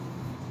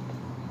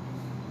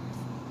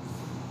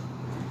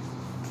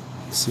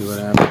See what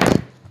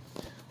happens.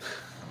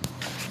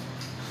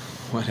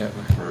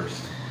 Whatever.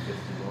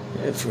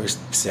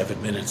 First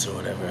 7 minutes or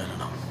whatever, I don't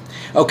know.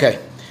 Okay,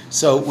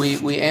 so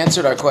we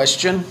answered our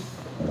question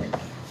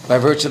by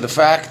virtue of the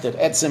fact that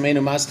etzem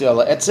einu mastir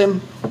ala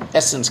etzem,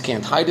 essence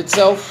can't hide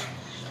itself.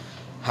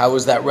 How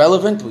is that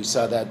relevant? We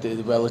saw that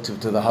relative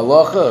to the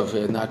halacha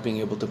of not being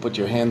able to put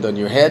your hand on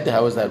your head.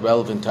 How is that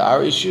relevant to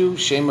our issue?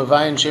 Shem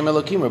Havai and Shem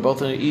Elokim are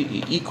both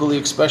equally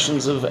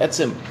expressions of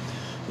etzem,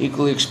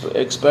 equally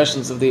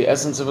expressions of the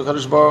essence of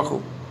HaKadosh Baruch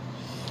Hu.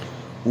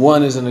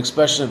 One is an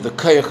expression of the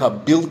koyach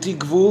habilti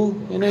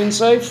gvul in Ein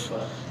Sof,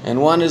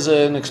 and one is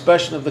an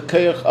expression of the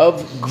koyach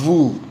of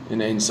gvul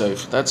in Ein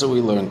Sof. That's what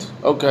we learned.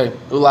 Okay.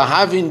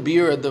 Ulahavin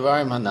bir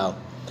adavarim hanal.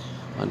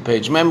 On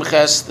page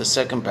Memches, the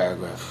second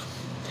paragraph.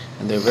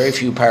 And there are very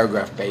few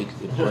paragraph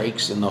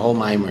breaks in the whole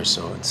mimer,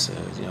 so it's,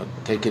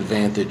 take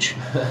advantage.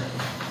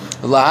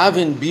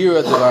 Ulahavin bir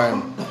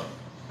adavarim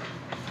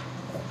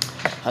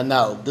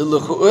hanal. The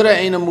l'chu'ura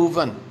eina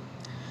muvan.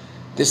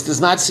 This does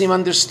not seem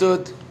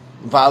understood.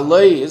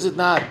 V'aloi, is it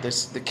not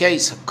this the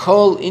case?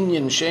 Kol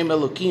inyan Shem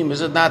Elokim,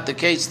 is it not the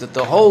case that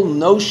the whole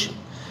notion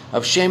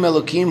of Shem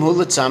Elokim hu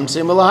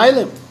letzamtzem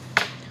elahaylim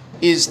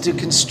is to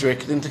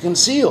constrict and to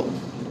conceal?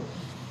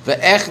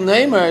 Ve'ech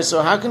neimer,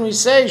 so how can we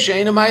say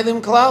she'eina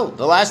maylim klal?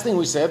 The last thing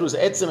we said was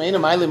etzem eina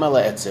maylim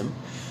ala etzem,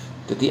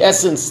 that the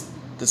essence,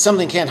 that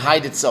something can't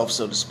hide itself,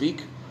 so to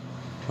speak.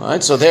 All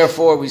right, so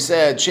therefore we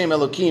said Shem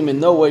Elokim in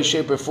no way,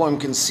 shape, or form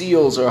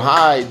conceals or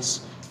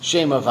hides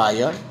Shem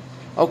Havaya.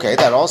 Okay,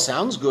 that all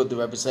sounds good, the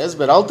Rebbe says,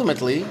 but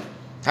ultimately,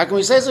 how can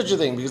we say such a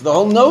thing? Because the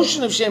whole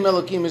notion of Shem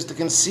Elokim is to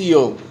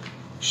conceal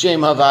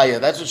Shem Havaya.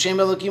 That's what Shem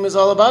Elokim is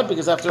all about,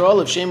 because after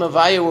all, if Shem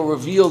Havaya were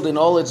revealed in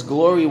all its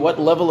glory, what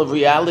level of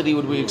reality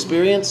would we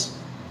experience?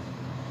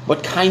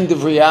 What kind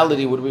of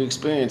reality would we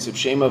experience if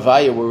Shem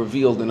Havaya were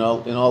revealed in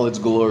all its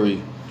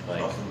glory?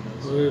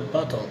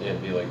 Bottle. Yeah,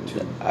 it'd be like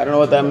two. I don't know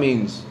what that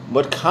means.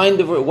 What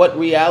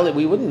reality?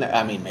 We wouldn't,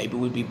 maybe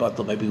we'd be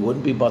bottle, maybe we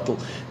wouldn't be bottle.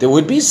 There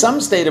would be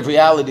some state of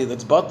reality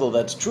that's bottle,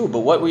 that's true, but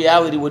what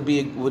reality would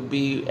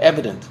be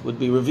evident, would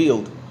be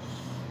revealed?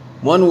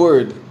 One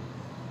word.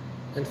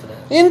 Infinite.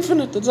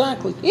 Infinite,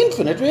 exactly.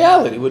 Infinite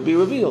reality would be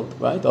revealed,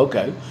 right?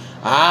 Okay.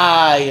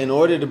 In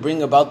order to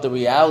bring about the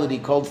reality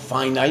called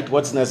finite,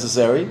 what's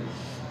necessary?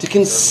 To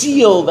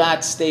conceal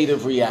that state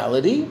of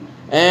reality,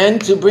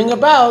 and to bring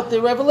about the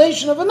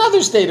revelation of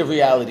another state of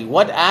reality.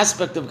 What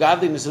aspect of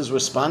godliness is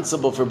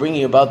responsible for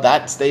bringing about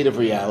that state of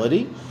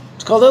reality?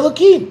 It's called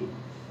Elokim.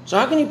 So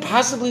how can you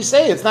possibly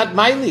say it's not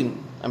Mailim?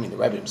 I mean, the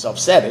Rebbe himself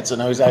said it, so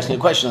now he's asking a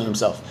question on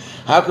himself.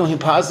 How can he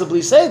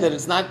possibly say that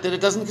it's not, that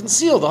it doesn't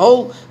conceal? The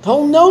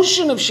whole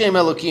notion of Shem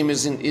Elokim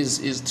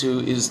is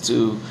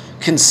to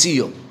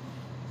conceal.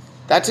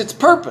 That's its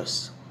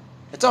purpose.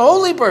 It's a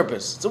holy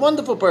purpose. It's a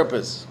wonderful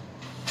purpose.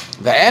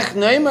 The Ech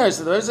Neimer,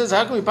 so the Rebbe says,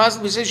 how can we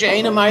possibly say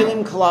She'eina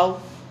Maylim Klal,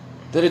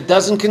 that it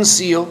doesn't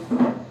conceal?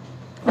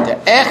 The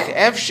Ech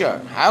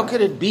Efshar, how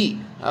could it be?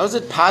 How is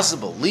it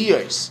possible?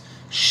 Liyos,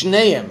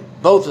 Shneim,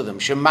 both of them,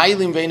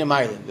 Shemaylim Ve'eina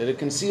Maylim, that it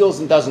conceals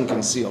and doesn't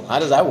conceal. How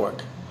does that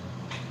work?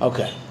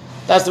 Okay,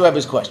 that's the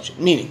Rebbe's question.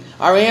 Meaning,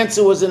 our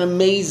answer was an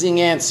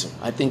amazing answer.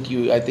 I think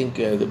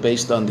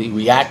based on the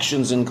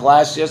reactions in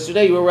class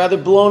yesterday, you were rather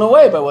blown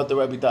away by what the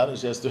Rebbe taught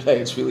us yesterday.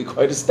 It's really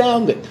quite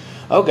astounding.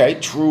 Okay,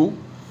 true.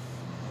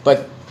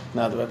 But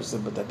now the Rebbe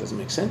said, but that doesn't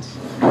make sense.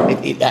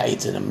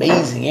 It's an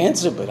amazing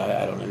answer, but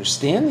I don't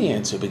understand the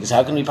answer, because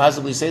how can we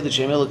possibly say that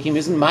Shem Elokim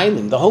isn't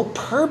Mailim? The whole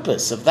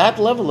purpose of that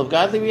level of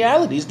godly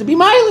reality is to be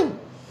Mailim.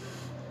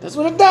 That's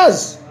what it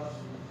does.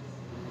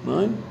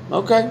 Right?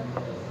 Okay.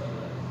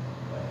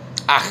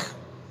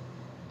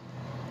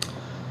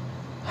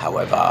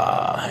 However,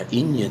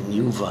 Inyan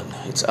Yuvan,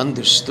 it's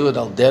understood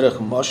al derech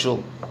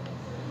mashal,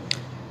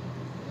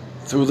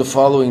 through the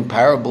following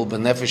parable,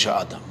 B'nefesh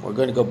Adam. We're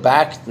going to go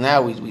back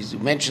now. We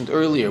mentioned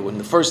earlier, when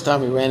the first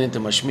time we ran into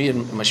Mashpi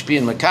and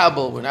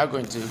Makabel, we're now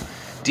going to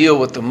deal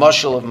with the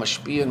mashal of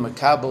Mashpi and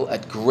Makabel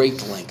at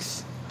great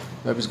length.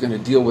 Rebbe's going to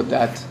deal with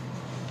that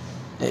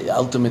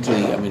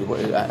ultimately,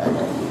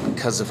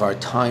 because of our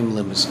time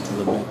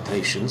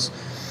limitations.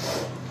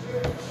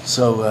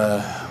 So,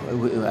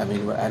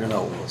 I don't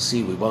know. We'll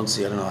see. We won't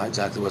see. I don't know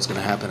exactly what's going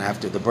to happen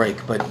after the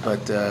break.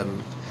 But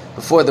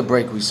before the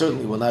break, we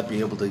certainly will not be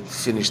able to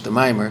finish the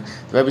mimer.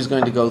 The Rebbe is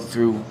going to go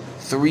through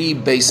three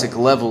basic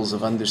levels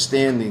of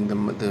understanding the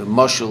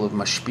mashal of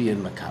Mashpi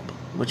and Makabel,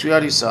 which we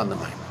already saw in the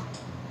mimer.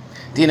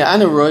 Dina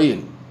ana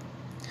royin,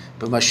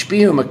 but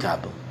Mashpi and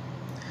Makabel,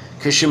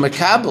 Kashe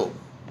Makabel,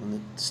 the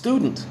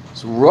student,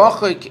 is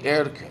rochik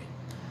erke.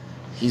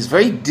 He's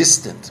very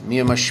distant,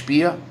 mia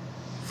Mashpia,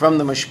 from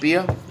the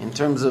Mashpia in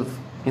terms of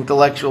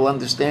intellectual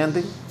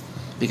understanding.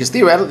 Because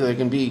theoretically, there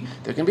can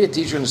be a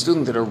teacher and a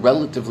student that are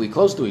relatively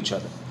close to each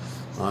other,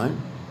 right?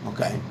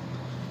 Okay.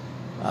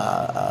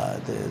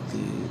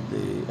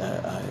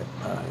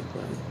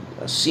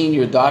 A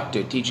senior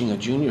doctor teaching a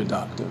junior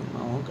doctor.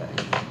 Oh, okay.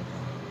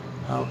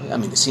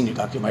 The senior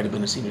doctor might have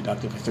been a senior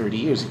doctor for 30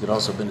 years. He could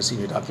also have been a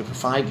senior doctor for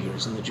 5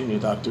 years, and the junior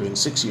doctor in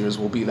 6 years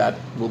will be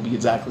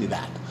exactly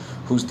that.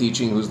 Who's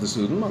teaching? Who's the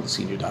student? Well, the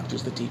senior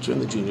doctor's the teacher,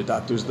 and the junior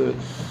doctor's the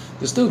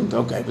student.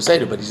 Okay,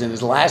 Beseder, but he's in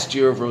his last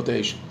year of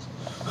rotations.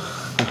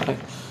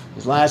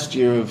 His last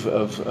year of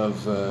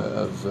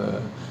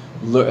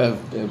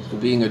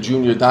being a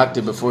junior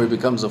doctor before he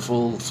becomes a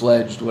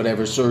full-fledged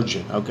whatever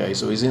surgeon. Okay,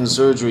 so he's in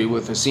surgery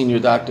with a senior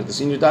doctor. The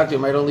senior doctor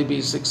might only be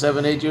 6,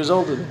 7, 8 years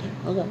older than him.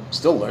 Okay,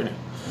 still learning.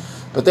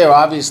 But they're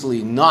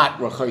obviously not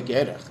Rachok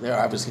Erech. They're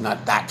obviously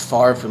not that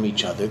far from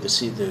each other.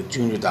 The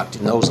junior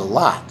doctor knows a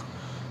lot,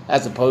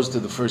 as opposed to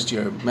the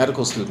first-year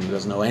medical student who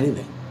doesn't know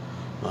anything.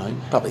 Right?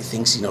 Probably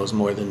thinks he knows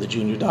more than the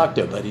junior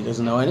doctor, but he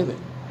doesn't know anything.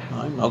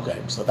 Right?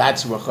 Okay, so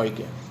that's Rachok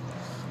Erech.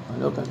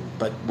 Right? Okay,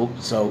 but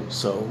so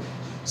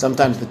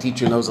sometimes the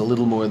teacher knows a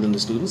little more than the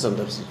student.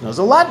 Sometimes he knows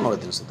a lot more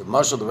than the student. The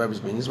marshal the Rebbe's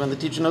bringing is when the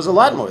teacher knows a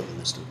lot more than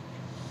the student.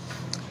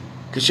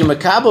 When the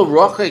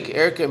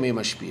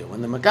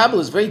makabel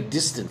is very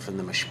distant from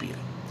the mashpia,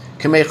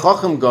 kamei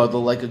chacham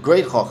gadol, like a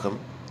great chacham,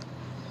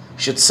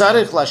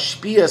 shetzarich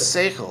lashpia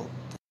seichel,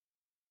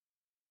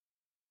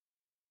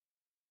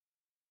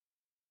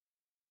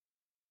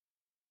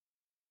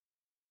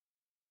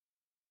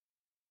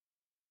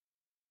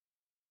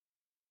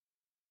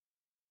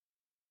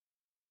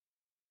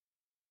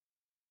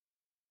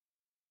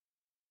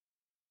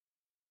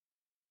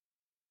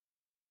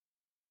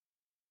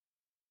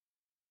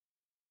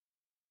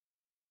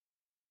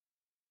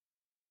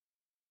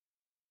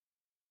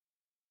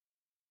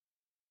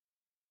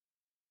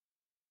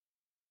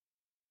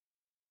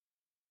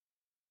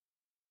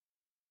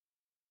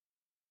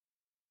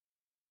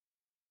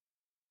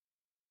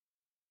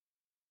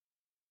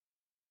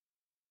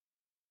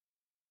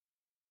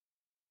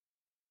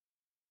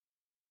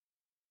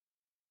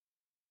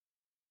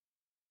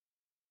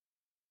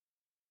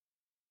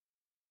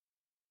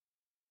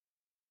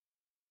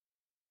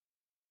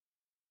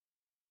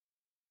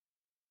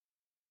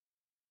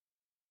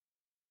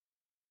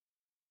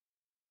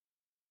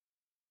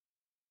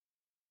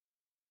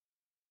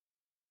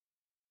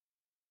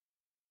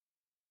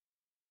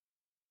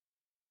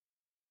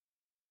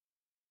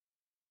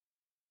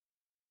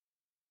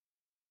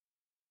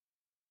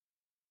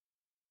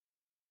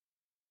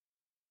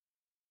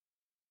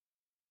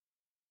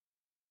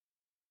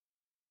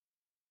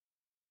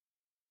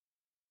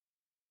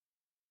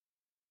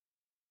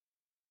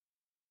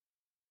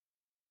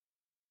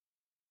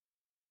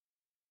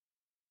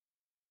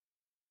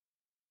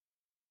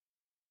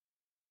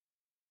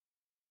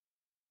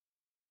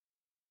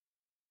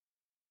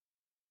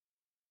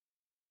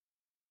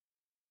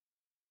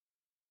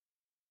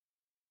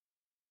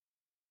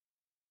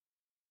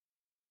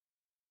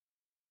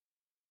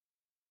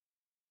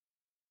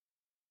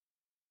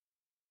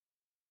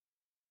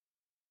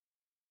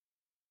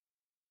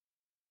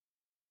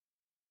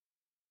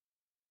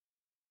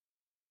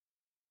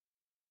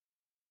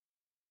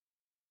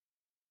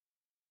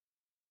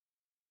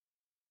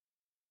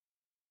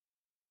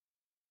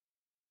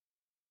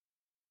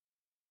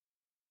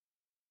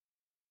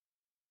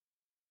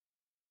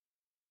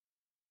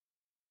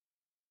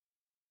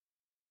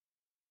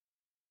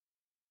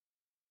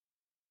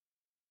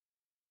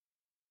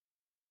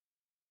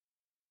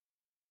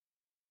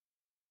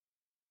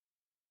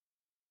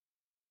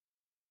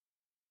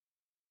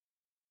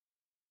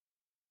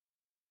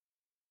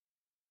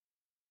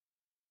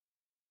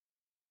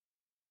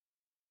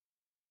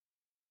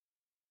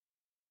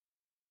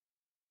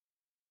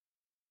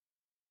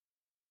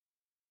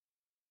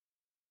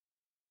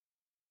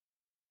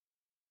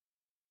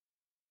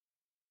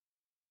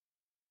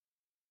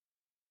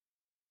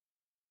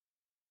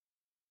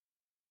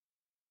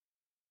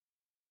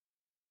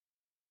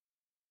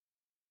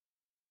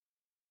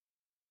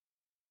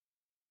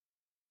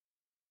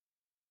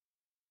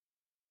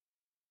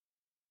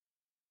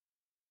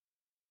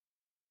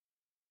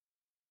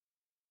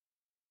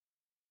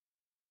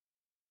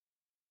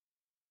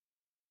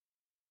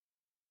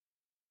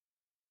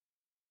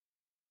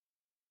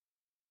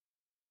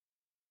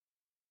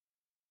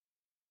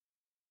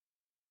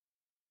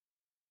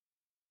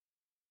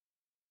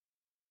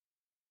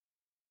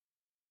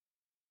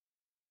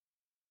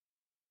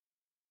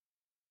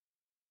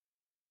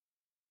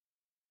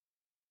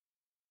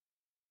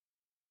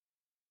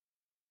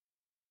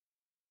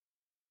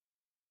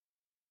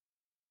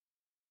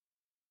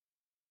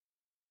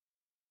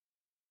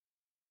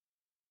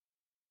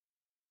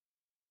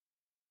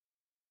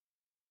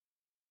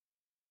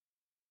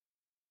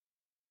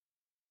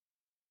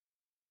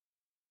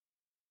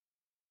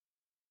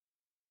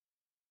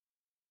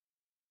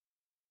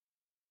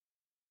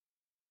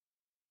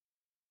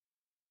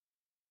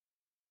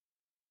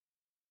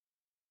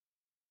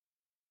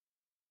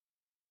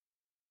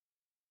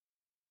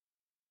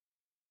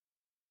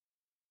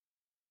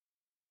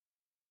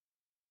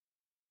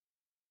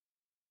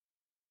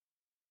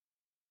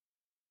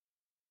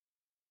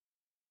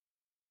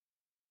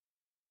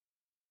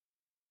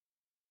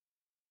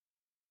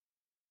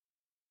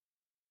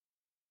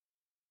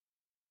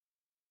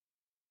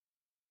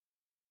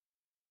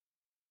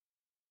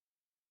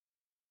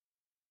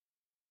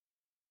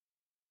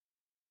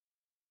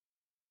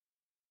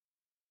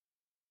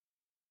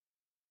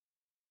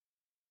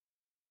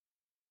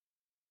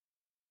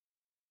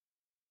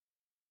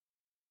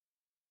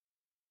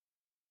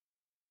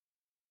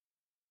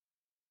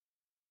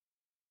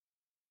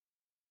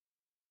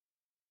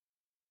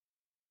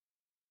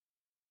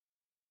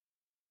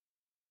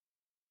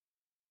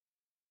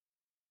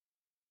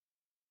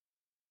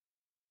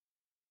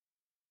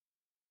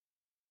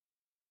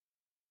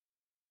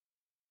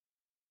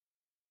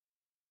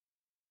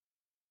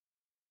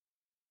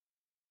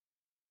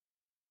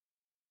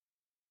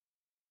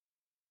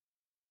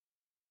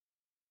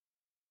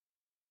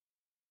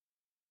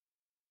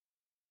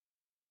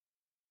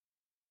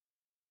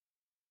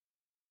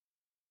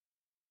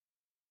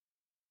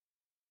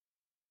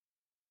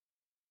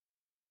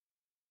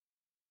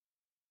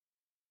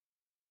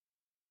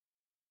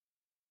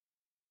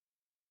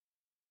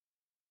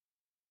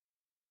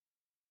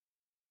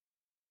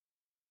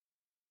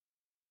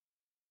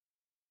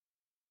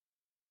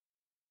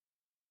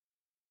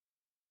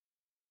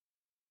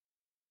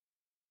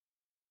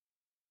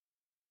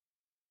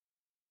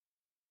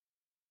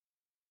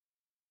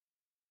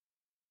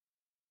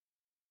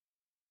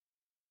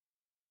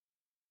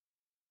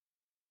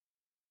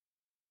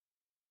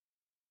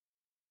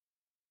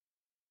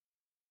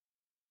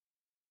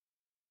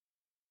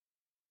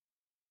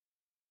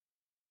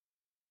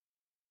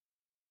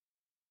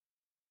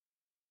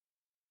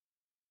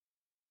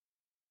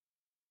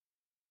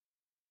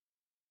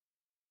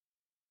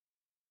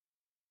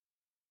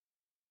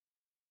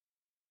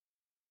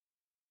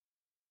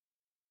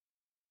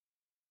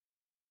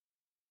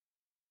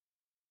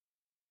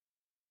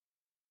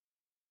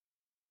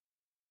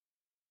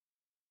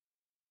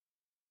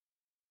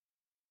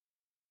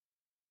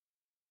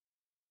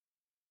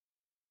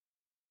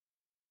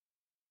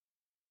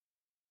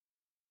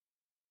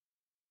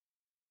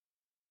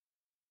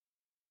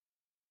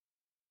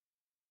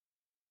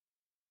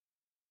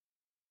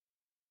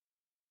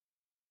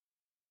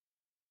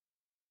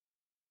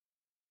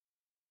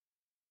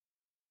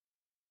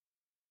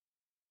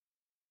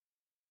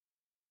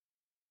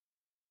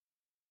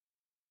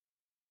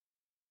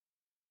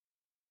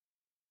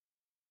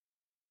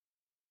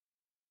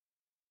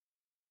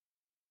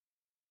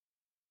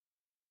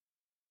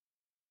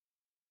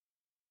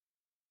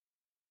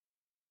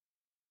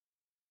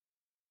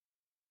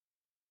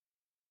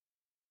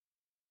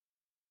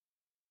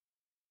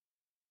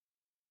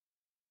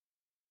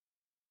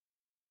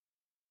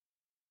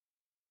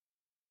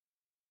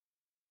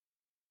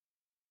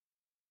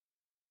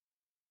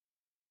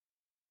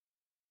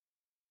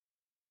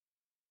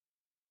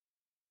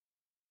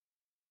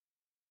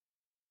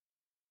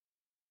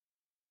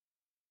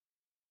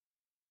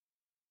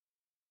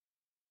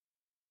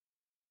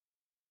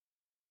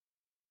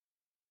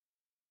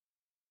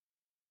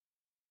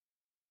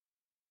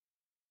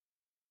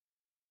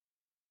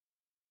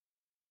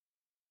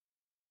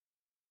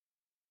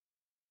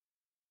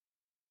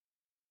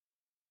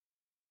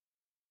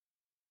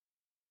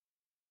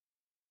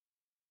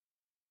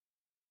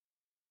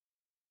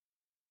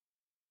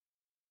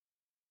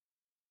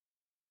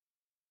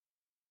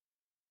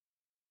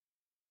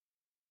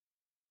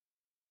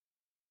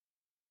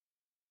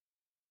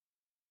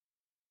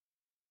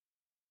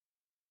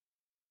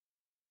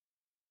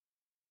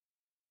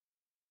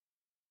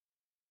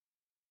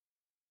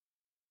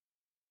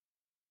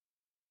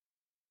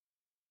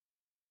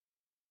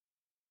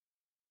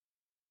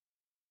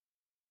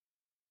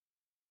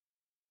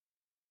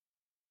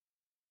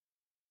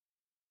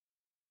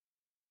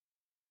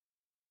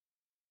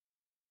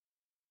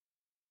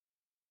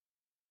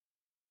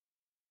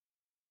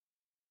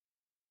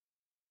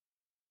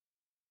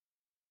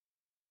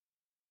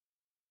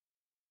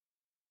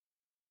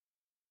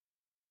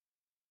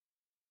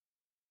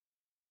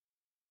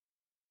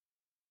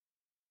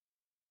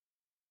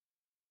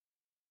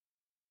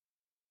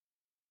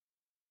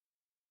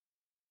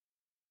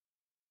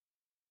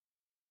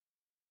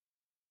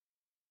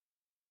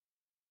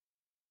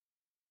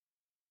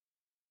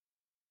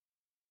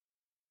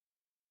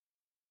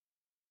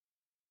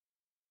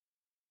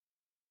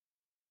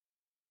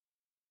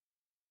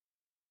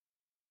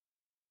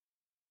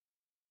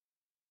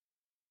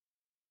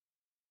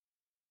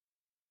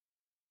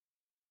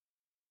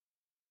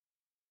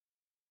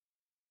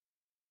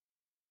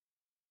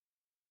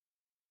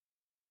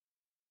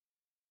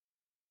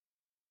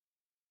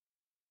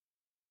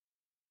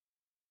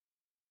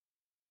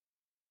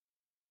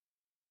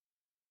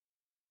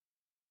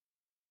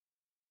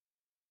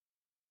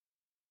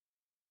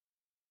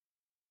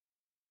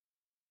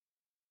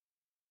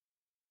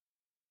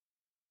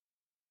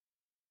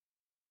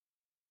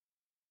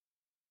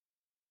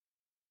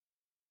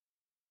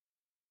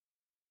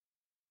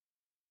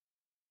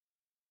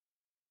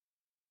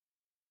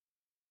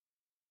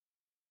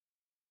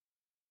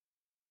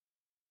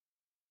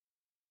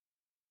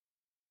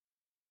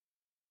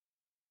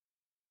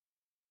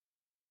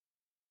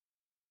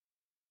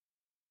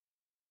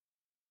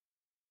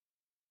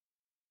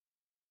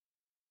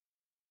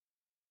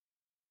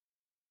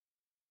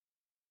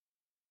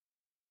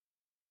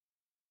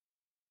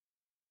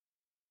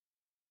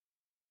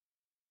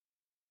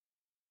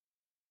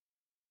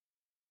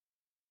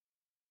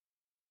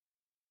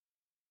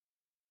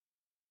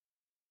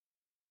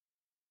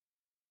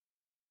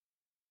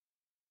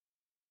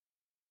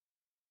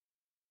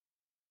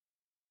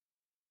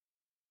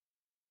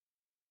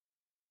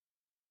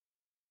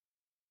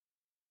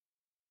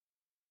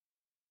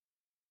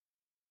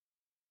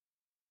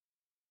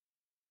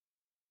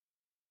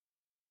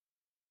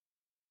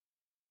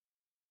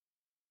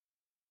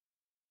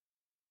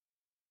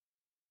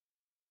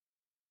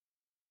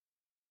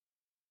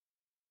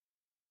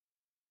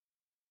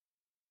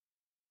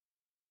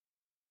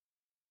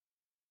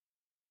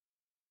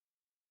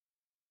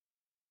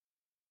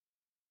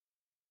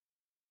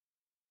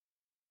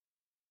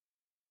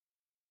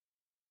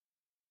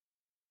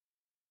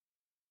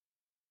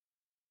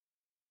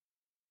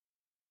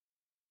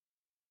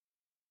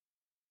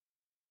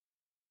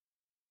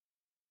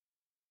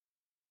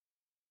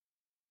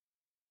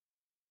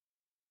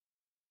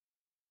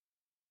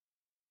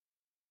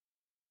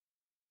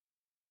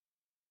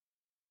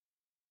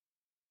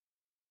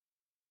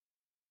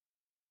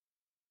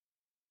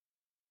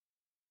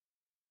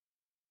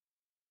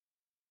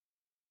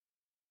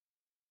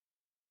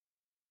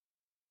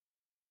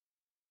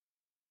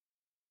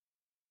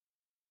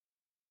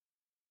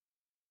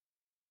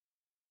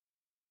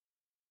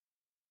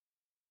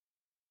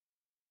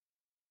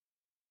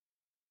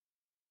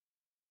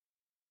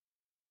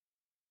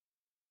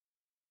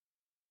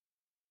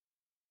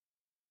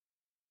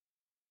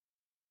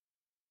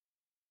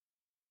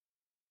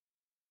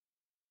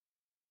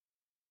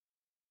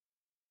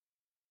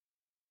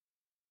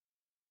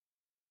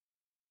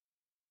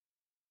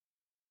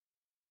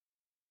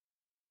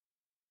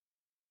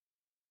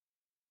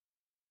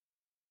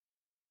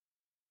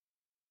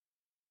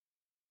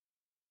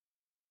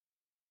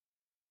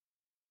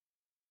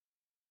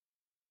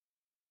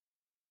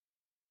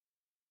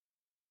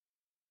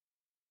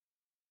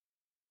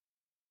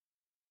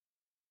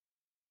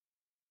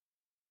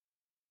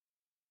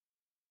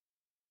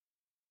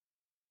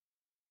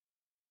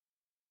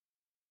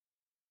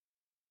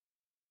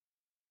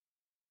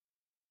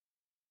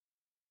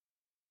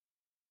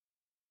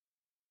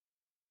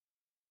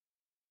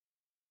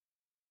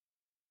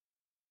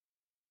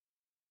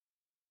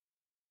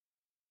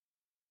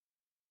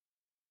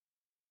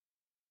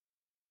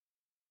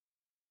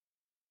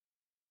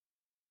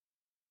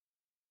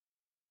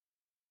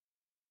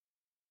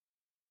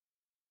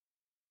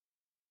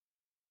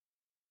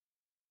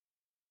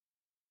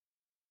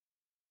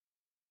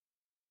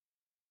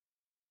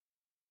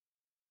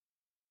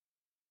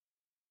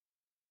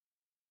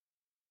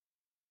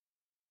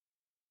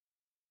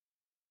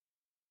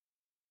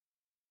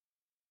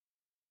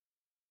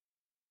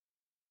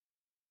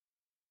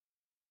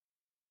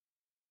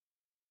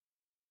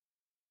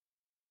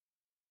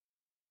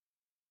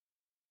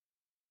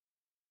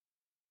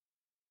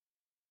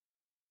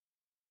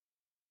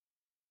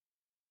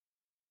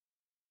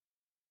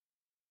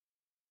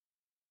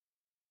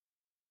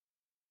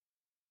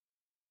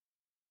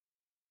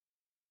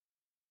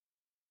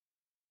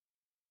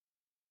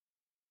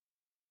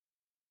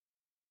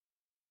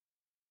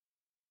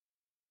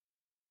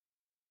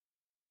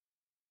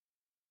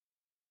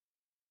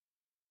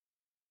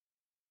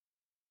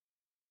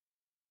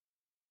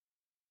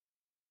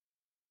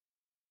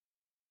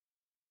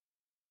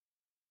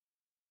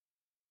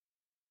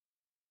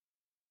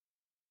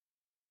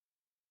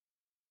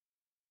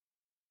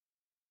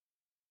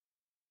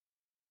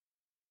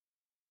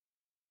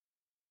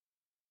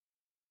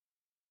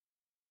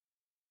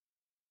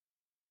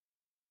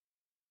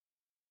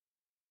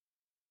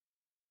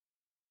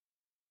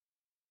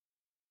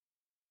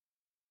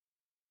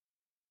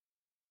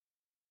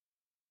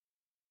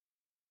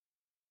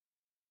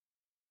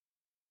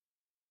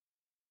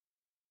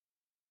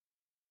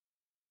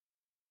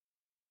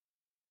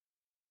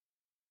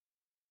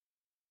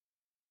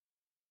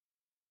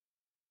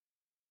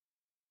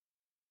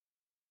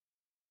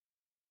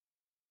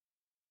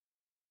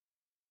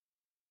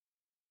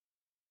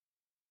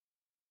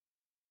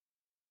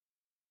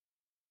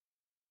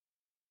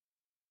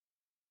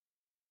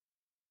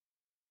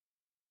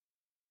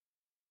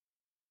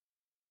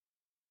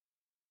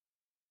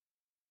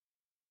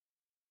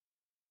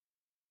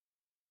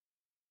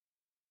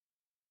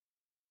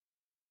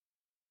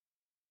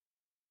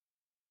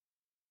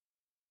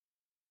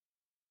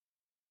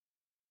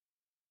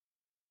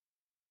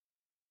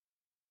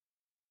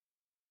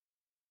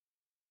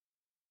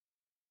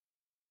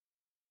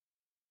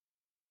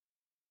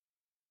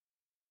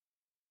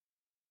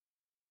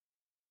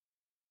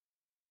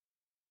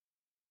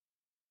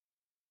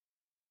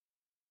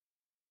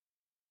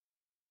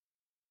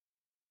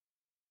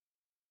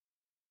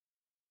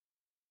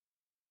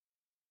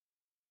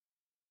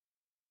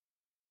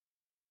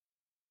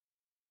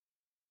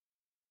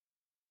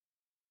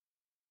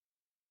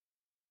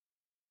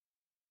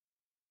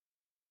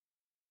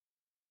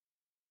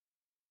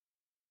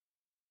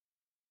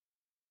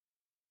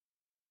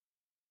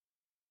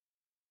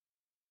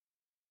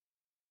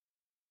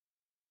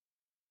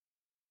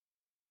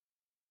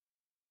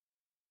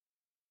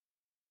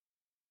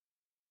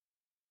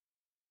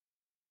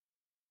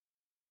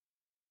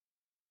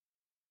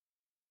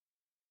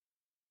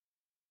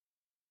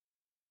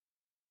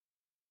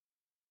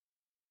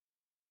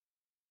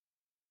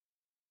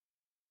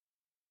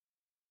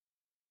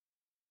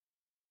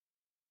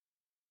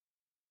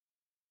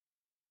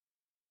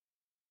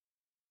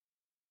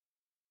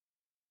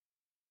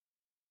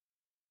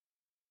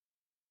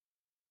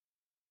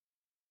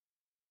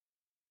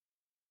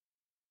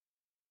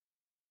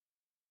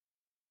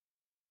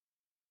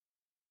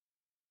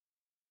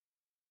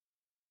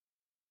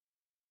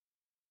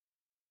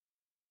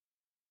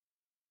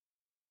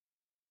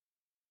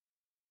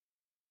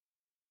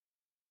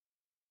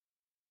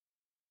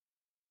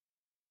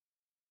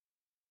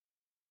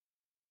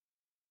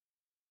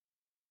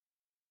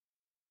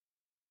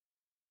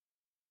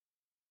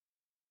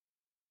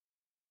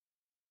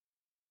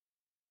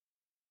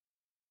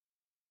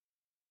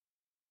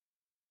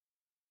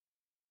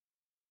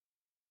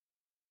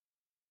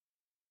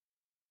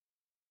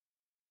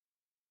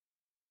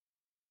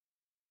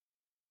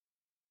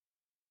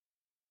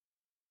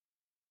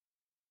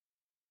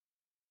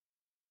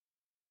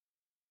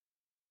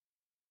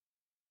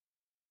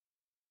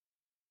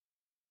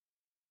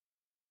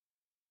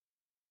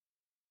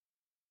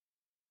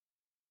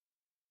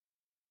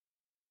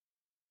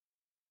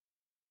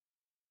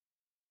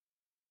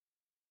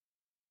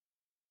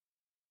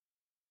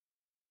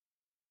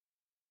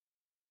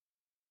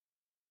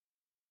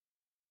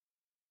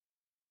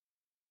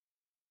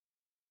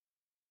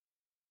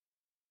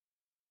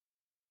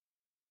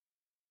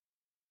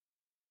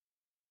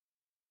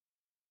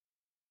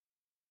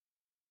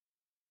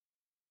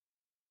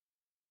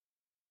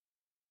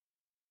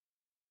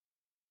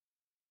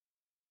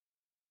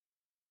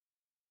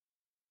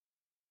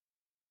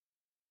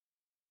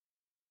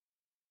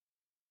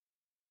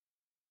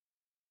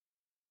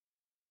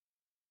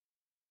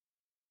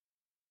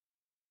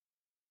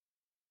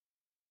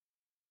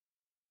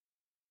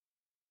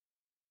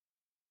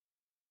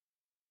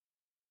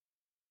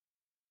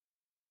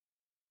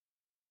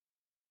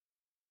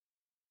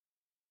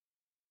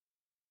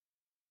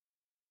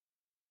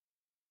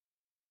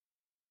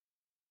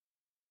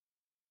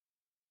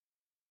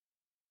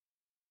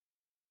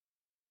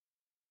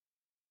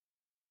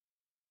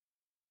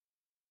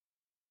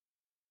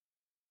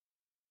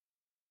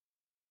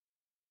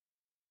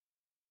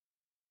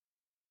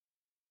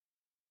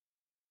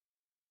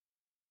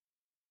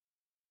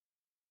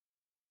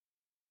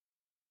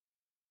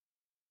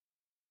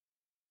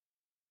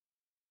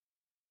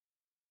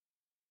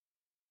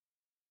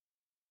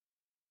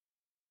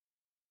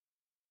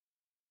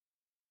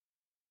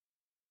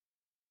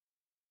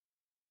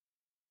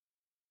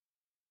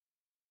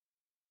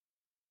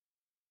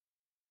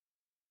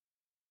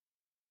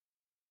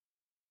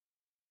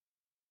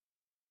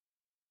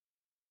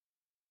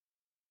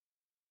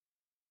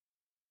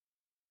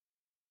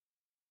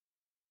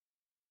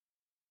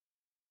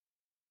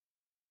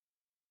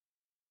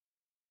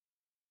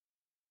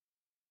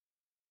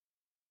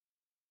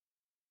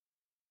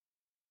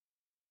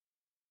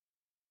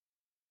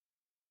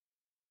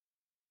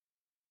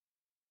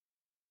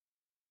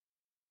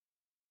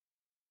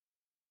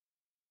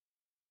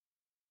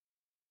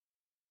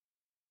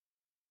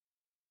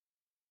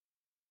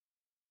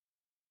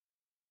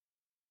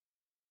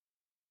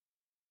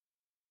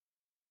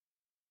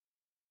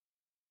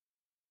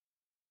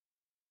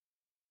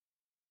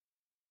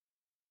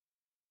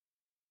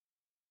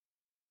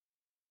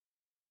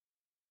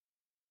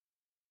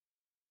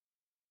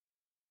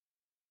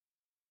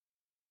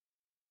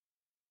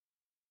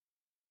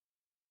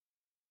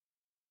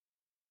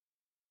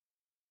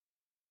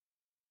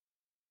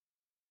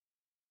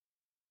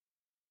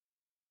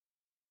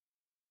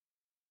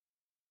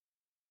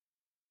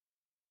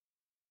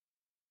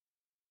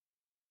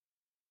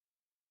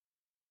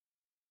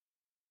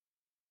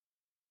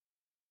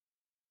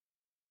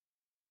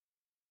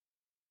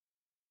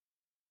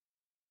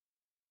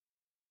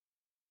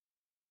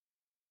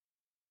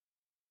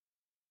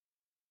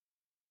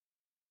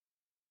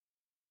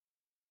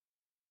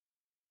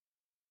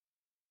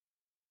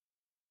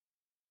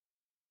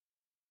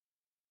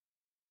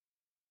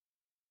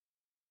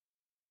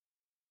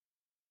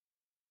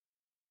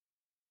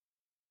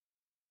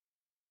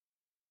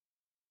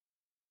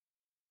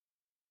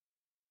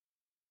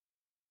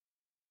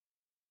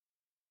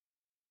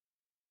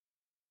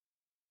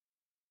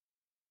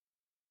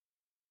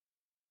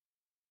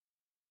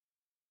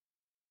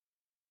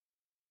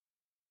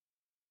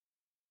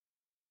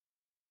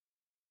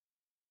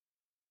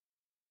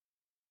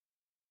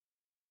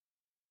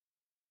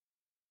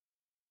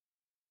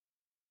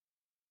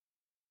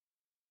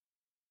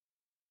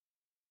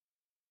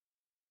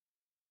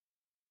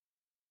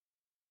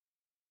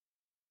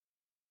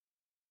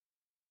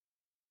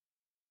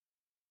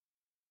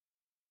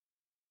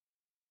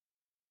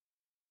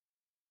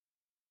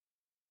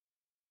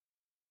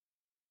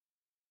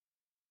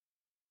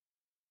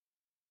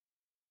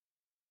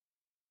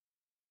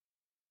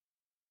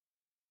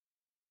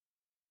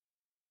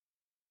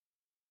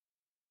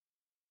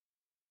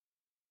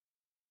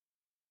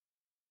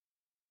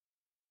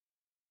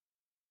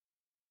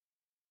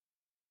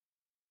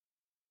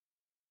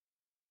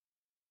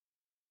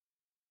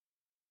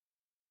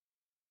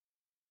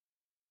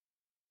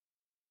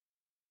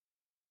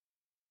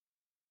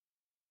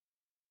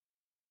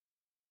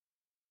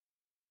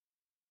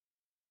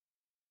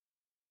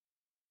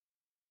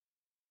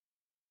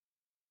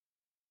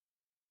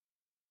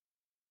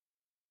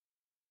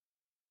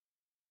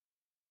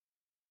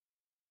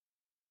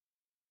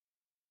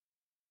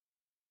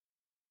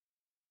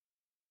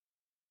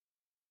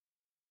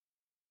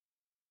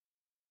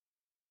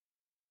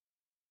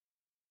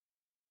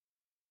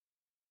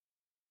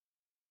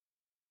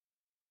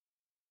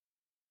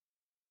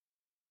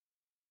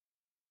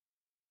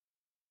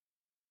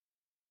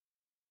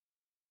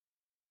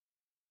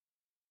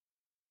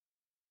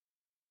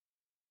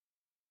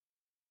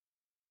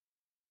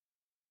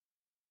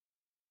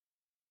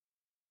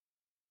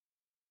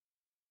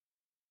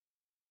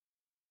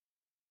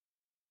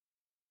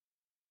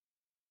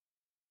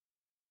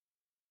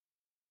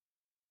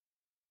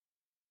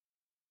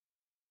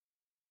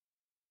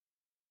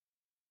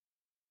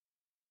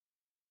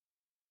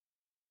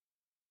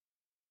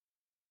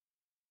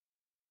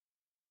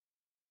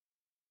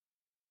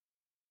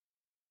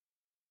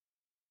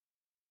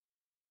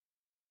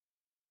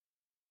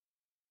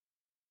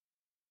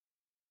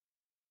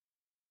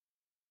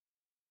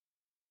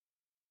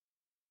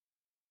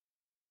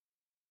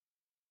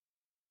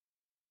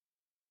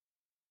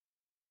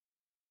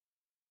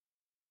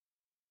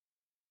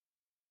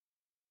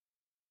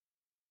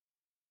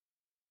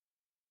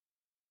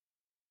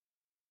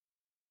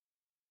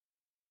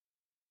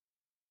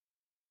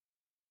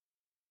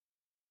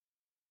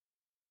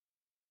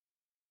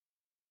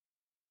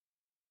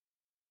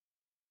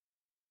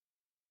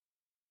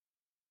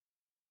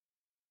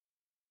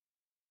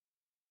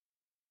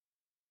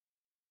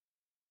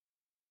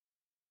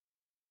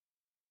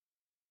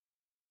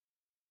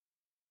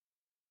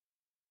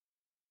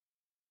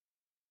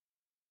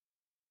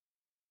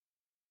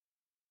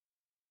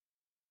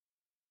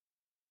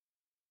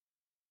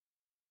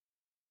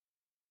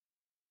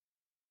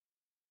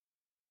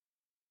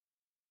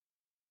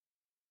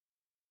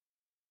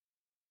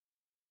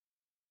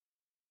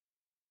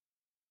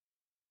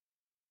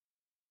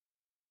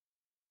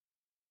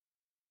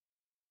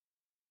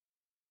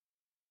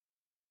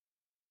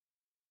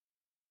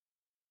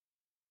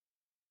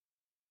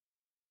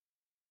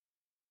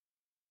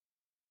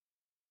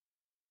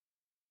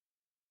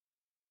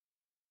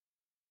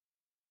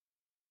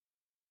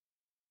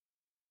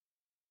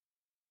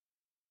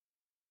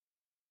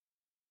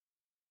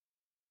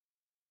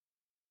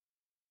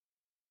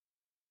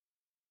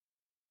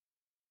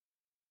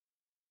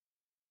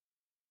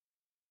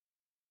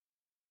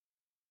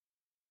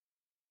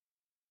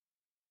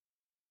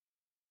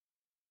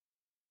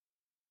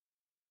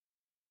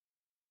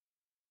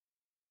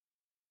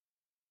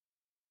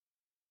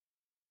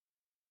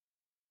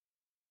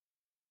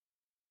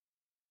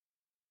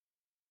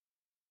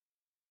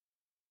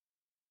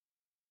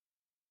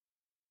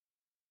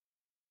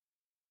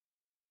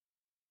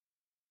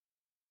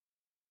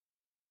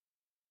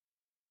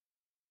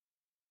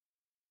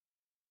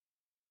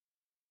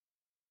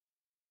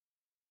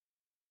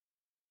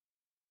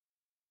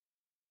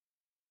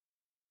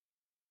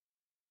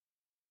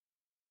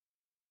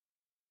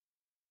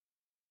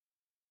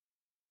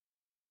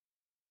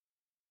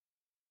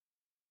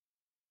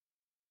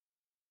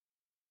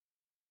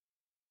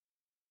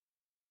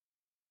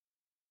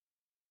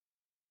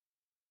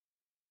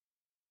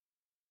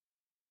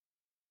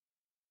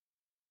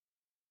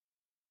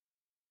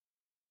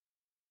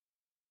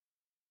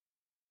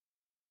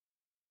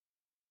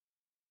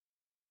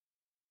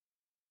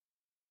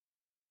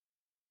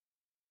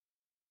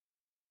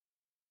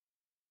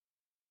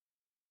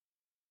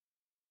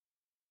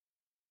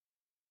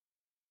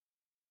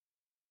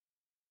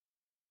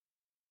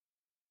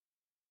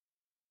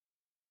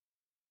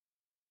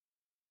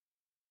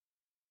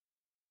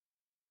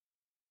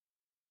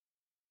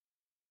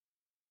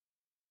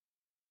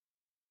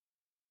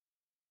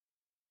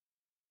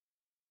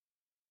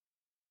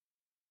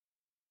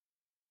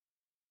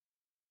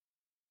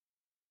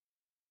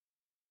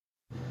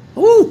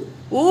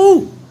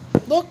 Ooh,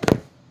 look.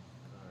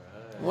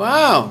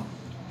 Wow.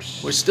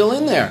 We're still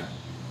in there.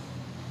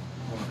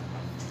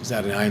 Is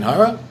that an Ayin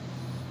Hara?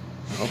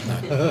 I hope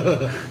not.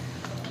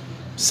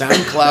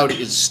 SoundCloud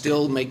is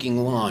still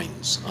making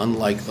lines,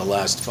 unlike the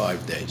last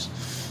 5 days.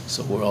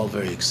 So we're all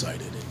very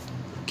excited. It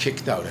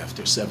kicked out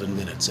after 7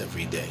 minutes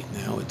every day.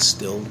 Now it's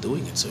still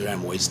doing it. So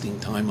I'm wasting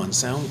time on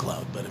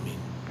SoundCloud. But I mean,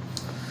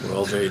 we're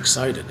all very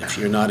excited. If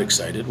you're not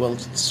excited, well,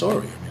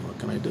 sorry. I mean, what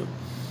can I do?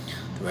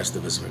 The rest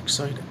of us are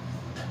excited.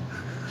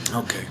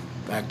 Okay,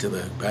 back to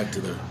the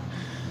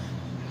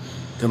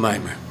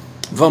Maimer.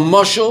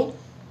 V'moshel,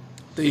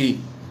 the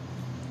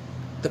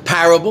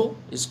parable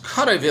is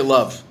karev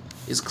ilav,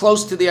 is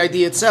close to the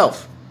idea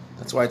itself.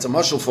 That's why it's a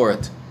mashal for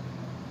it.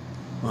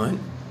 Right?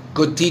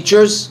 Good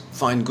teachers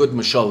find good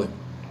mashalim.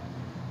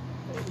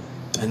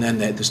 And then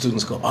the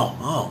students go, oh.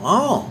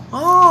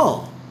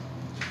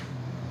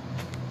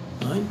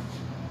 Right?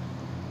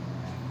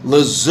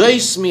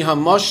 Lezeis mi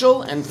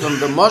hamashal, and from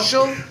the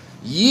mashal,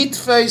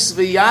 yitfeis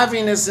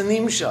v'yavin es a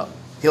nimshal.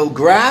 He'll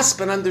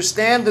grasp and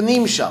understand the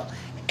nimshal.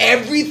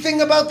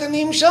 Everything about the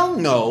nimshal?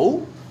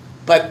 No.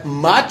 But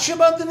much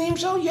about the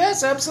nimshal?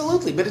 Yes,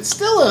 absolutely. But it's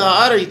still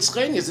it's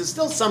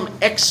still some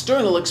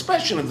external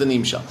expression of the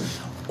nimshal.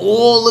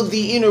 All of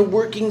the inner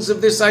workings of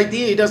this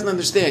idea he doesn't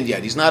understand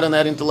yet. He's not on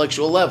that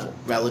intellectual level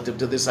relative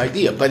to this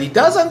idea. But he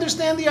does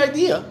understand the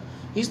idea.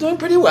 He's doing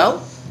pretty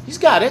well. He's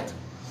got it.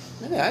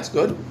 Yeah, that's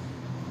good.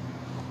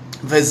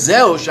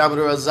 Vezeu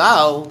Shabra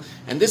Razal,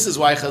 and this is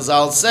why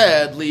Chazal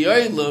said,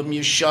 Li'olam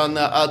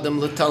yishana adam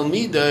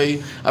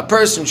l'talmidei, a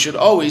person should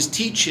always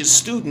teach his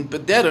student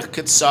b'derech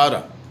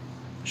ketzara.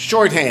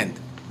 Shorthand,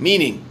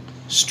 meaning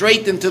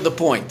straight into the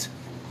point.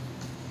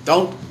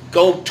 Don't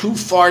go too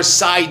far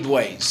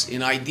sideways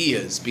in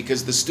ideas,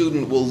 because the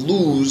student will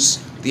lose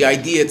the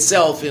idea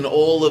itself in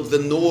all of the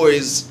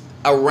noise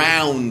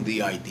around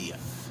the idea.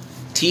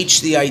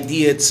 Teach the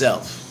idea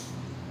itself.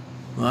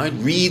 Right?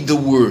 Read the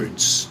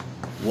words.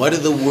 What are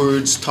the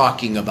words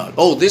talking about?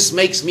 Oh, this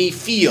makes me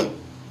feel.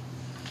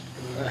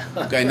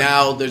 Okay,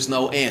 now there's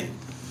no end.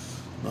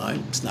 Right?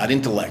 It's not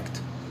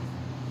intellect.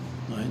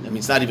 Right? I mean,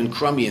 it's not even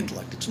crummy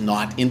intellect. It's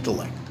not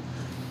intellect.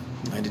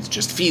 Right? It's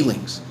just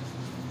feelings.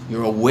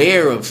 You're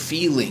aware of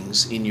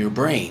feelings in your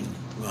brain,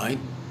 right?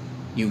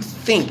 You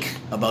think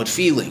about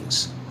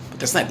feelings, but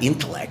that's not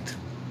intellect.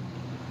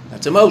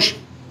 That's emotion.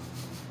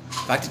 The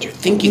fact that you're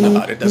thinking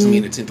about it doesn't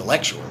mean it's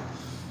intellectual.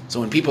 So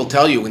when people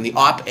tell you in the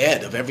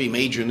op-ed of every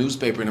major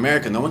newspaper in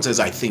America, no one says,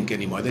 I think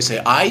anymore. They say,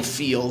 I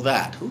feel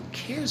that. Who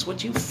cares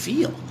what you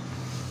feel?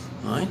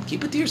 All right?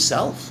 Keep it to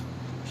yourself.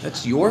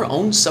 That's your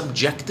own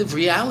subjective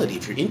reality.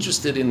 If you're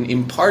interested in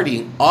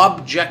imparting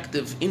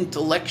objective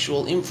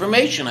intellectual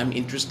information, I'm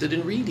interested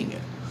in reading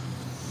it.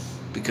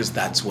 Because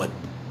that's what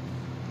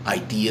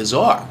ideas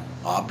are.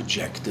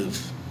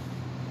 Objective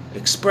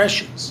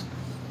expressions.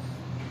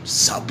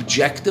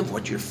 Subjective,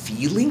 what you're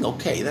feeling?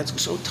 Okay, that's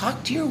so.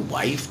 Talk to your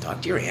wife,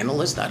 talk to your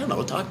analyst, I don't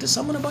know, talk to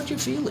someone about your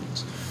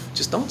feelings.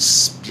 Just don't,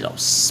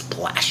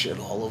 splash it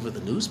all over the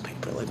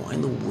newspaper. Like, why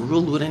in the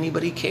world would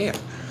anybody care?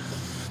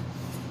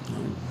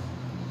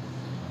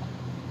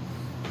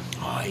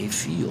 I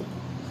feel.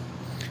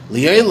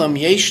 Li'elam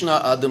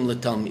yeshna adam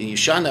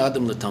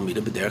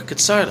l'talmida b'derech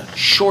ketzara.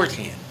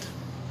 Shorthand.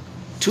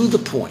 To the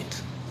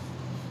point.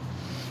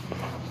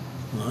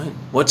 Right?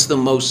 What's the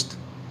most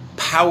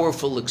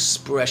powerful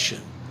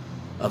expression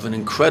of an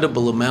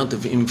incredible amount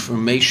of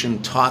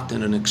information taught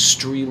in an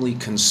extremely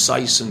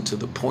concise and to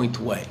the point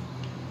way?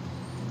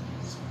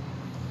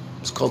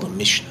 It's called a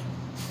Mishnah.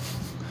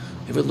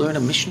 You ever learn a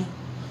Mishnah?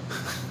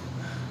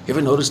 You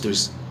ever notice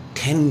there's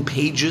 10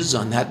 pages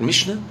on that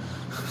Mishnah?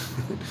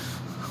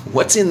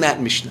 What's in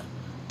that Mishnah?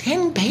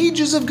 10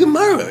 pages of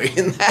Gemara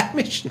in that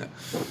Mishnah.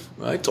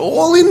 Right? It's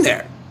all in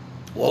there.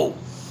 Whoa.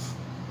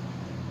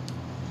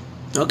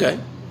 Okay.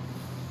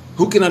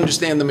 Who can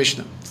understand the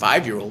Mishnah?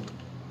 5-year-old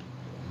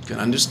can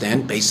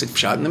understand basic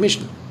pshat in the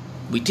Mishnah.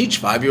 We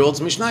teach 5-year-olds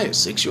Mishnayos,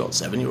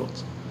 6-year-olds,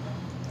 7-year-olds.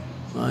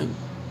 Right?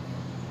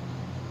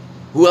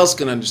 Who else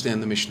can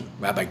understand the Mishnah?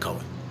 Rabbi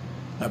Cohen.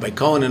 Rabbi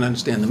Cohen can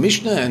understand the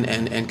Mishnah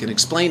and can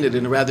explain it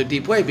in a rather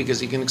deep way, because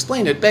he can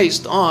explain it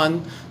based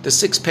on the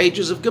 6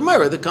 pages of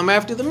Gemara that come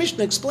after the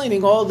Mishnah,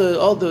 explaining all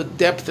the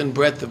depth and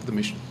breadth of the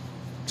Mishnah.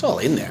 It's all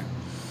in there.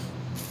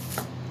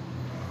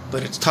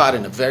 But it's taught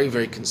in a very,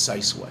 very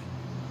concise way.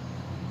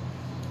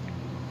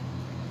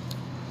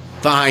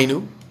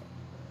 V'hainu,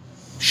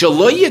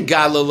 shelo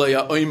yegala lo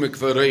ha'omek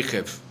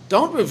v'reichev.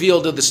 Don't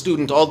reveal to the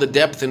student all the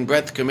depth and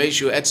breadth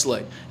kameshu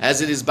etzlei,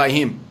 as it is by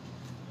him,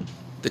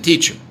 the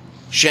teacher.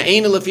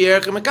 She'ein lefi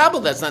erech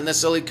mekabel. That's not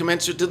necessarily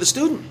commensurate to the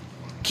student.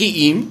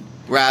 Ki'im,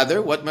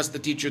 rather, what must the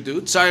teacher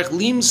do? Tzarich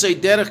limsei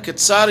derech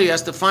ketzari,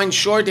 has to find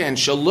shorthand.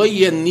 Shelo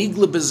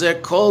yenigle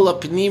bezer kol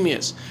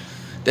ha'pnimius,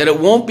 that it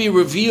won't be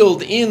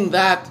revealed in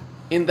that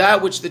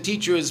which the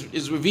teacher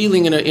is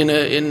revealing in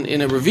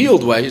a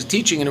revealed way, is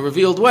teaching in a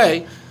revealed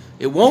way.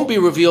 It won't be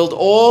revealed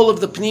all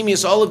of the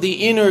pnimius, all of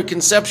the inner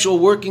conceptual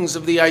workings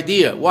of the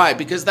idea. Why?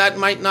 Because that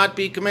might not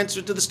be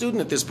commensurate to the student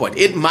at this point.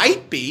 It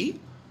might be.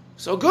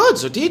 So good,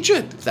 so teach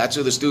it. If that's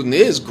who the student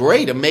is,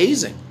 great,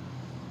 amazing.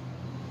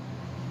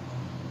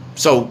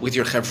 So with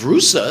your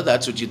chavrusa,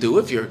 that's what you do.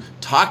 If you're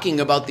talking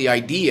about the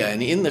idea,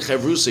 and in the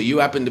chavrusa you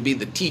happen to be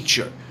the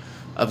teacher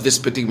of this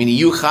particular, meaning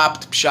you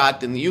chapped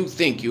pshat, and you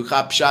think you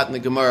chap pshat in the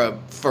Gemara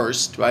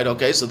first, right?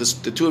 Okay, so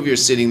the two of you are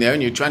sitting there,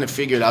 and you're trying to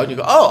figure it out, and you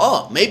go,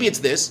 oh, maybe it's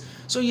this.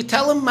 So you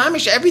tell him,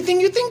 mamish, everything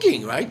you're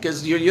thinking, right?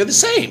 Because you're the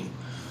same.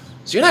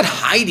 So you're not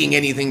hiding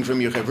anything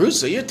from your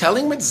chavrusa. You're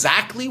telling him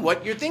exactly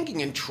what you're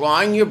thinking and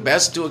trying your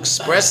best to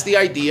express the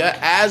idea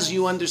as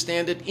you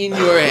understand it in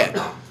your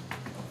head.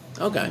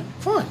 Okay,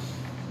 fine.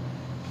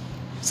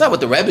 It's not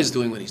what the Rebbe is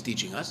doing when he's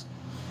teaching us.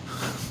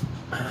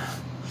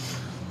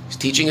 He's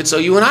teaching it so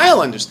you and I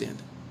will understand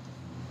it.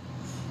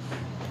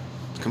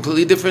 It's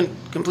completely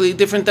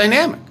different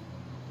dynamic.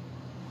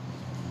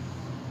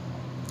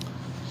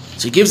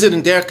 So he gives it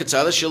in derech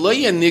katzala, shelo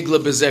yanigla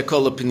bezeh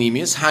kol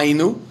hapnimius,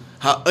 hainu,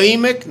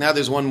 ha'omek, now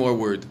there's one more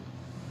word,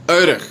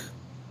 orech,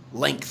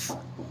 length,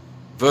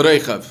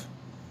 v'reichav,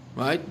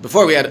 right?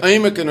 Before we had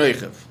omek and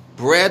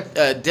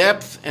reichav,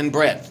 depth and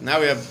breadth. Now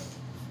we have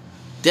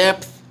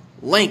depth,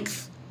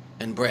 length,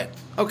 and breadth.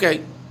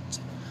 Okay.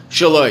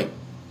 Shaloi.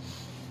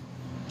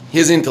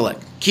 His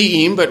intellect.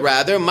 Ki'im, but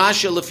rather,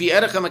 masha lefi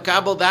erech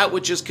ha'makabel, that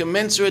which is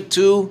commensurate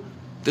to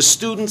the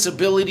student's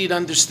ability to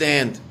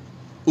understand.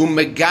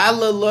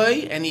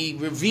 Umegalaloi, and he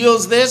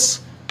reveals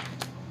this,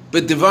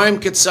 b'devarim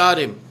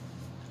ketzarim,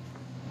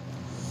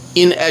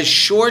 in as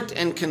short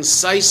and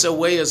concise a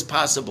way as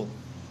possible.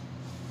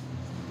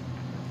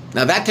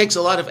 Now that takes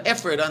a lot of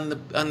effort on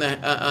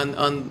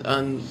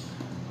the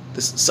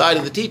side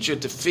of the teacher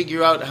to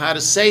figure out how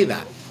to say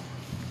that.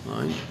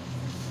 Right?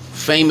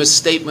 Famous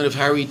statement of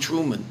Harry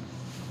Truman.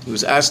 He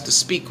was asked to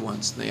speak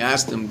once. And he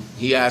asked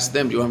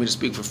them, do you want me to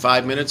speak for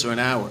 5 minutes or an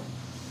hour?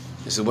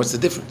 He said, what's the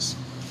difference?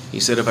 He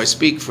said, if I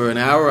speak for an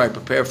hour, I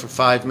prepare for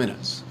 5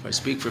 minutes. If I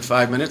speak for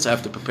 5 minutes, I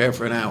have to prepare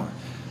for an hour.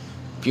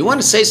 If you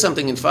want to say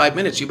something in 5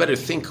 minutes, you better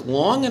think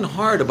long and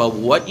hard about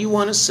what you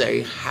want to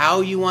say,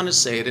 how you want to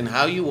say it, and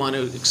how you want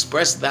to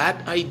express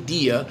that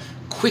idea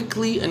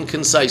quickly and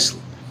concisely.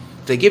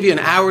 If they give you an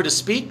hour to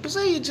speak,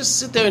 say you just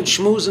sit there and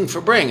schmooze and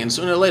verbring, and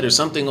sooner or later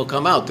something will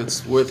come out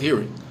that's worth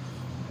hearing.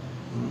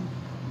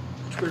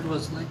 Which word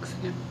was length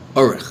again?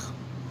 Orech.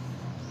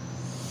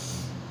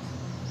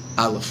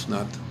 Aleph,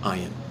 not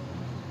ayin.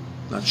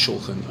 Not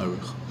shulchan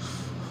orech.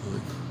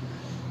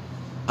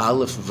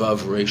 Aleph, vav,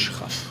 reish,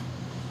 chaf.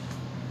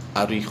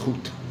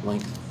 Arichut,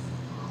 length.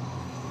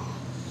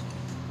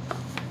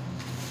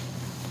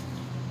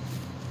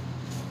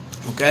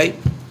 Okay?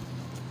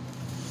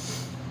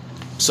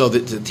 So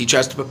the teacher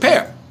has to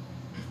prepare.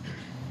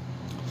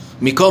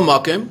 Mikol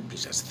makim, he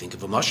has to think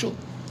of a mashal.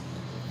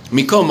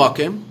 Mikol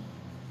makim,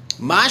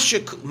 masha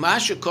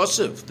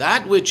kosev,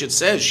 that which it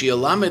says,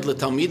 shi'alamed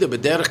letalmida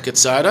b'derech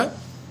ketzara,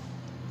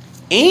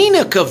 ein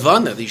a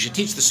kavana, that you should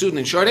teach the student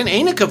in short,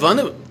 ein a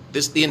kavana,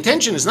 the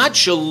intention is not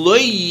shelo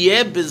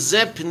yeh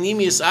b'zeh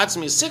pnimius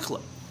atzmi sichla.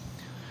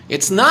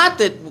 It's not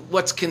that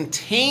what's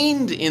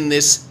contained in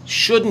this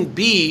shouldn't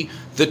be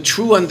the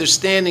true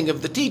understanding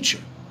of the teacher.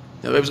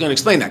 Now, the Rebbe is going to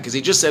explain that, because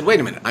he just said,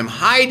 wait a minute, I'm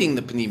hiding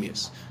the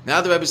pnimius.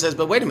 Now the Rebbe says,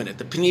 but wait a minute,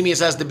 the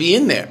pnimius has to be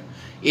in there.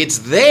 It's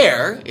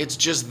there, it's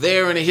just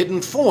there in a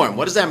hidden form.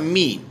 What does that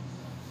mean?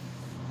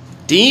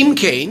 Deem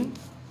Cain,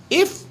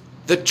 if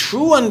the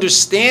true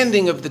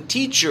understanding of the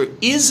teacher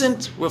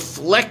isn't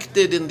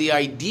reflected in the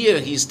idea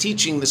he's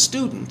teaching the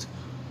student,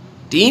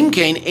 Deem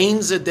Cain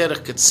ein ze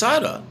derech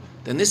ketzara,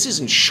 then this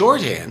isn't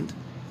shorthand,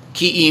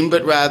 ki'im,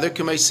 but rather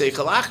k'mei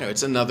seichel acher,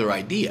 it's another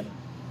idea.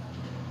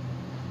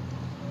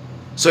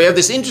 So you have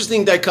this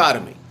interesting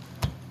dichotomy.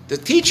 The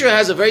teacher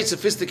has a very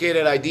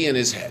sophisticated idea in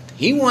his head.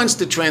 He wants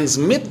to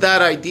transmit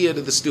that idea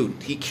to the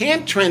student. He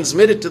can't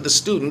transmit it to the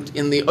student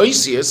in the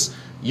oisius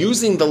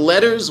using the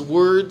letters,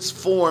 words,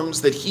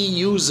 forms that he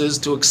uses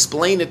to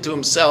explain it to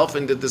himself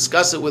and to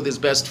discuss it with his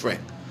best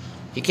friend.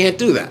 He can't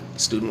do that. The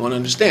student won't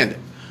understand it.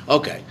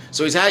 Okay,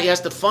 so he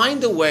has to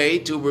find a way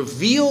to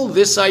reveal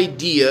this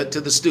idea to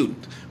the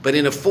student, but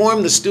in a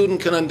form the student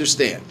can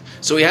understand.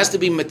 So he has to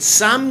be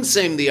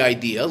mitzamsem the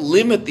idea,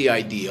 limit the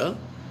idea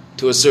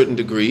to a certain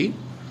degree,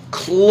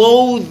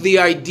 clothe the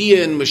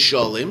idea in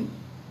mashalim,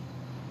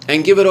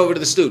 and give it over to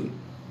the student.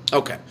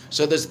 Okay,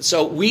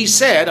 so we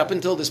said, up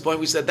until this point,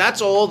 we said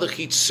that's all the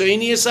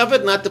chitzonius of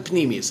it, not the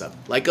pnimius of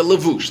it, like a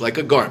levush, like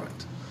a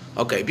garment.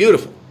 Okay,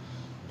 beautiful.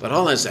 But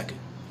hold on a second.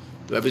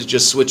 The Rebbe's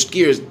just switched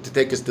gears to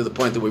take us to the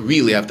point that we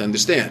really have to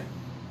understand.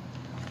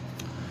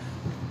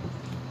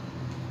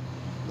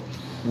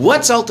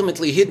 What's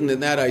ultimately hidden in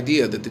that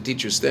idea that the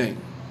teacher's saying?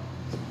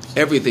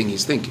 Everything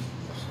he's thinking.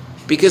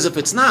 Because if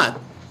it's not,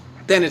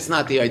 then it's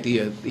not the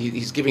idea.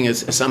 He's giving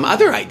us some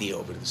other idea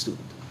over to the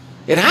student.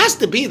 It has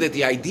to be that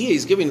the idea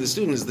he's giving to the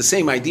student is the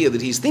same idea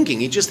that he's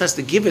thinking. He just has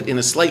to give it in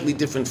a slightly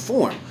different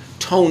form,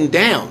 toned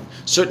down.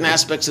 Certain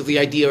aspects of the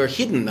idea are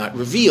hidden, not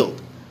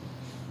revealed.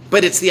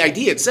 But it's the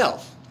idea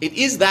itself. It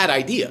is that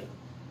idea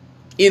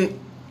in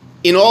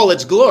all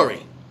its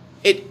glory.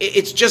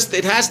 It's just,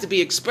 it has to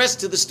be expressed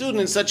to the student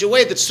in such a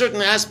way that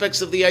certain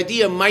aspects of the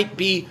idea might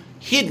be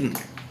hidden.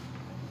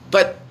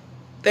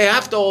 They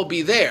have to all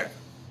be there.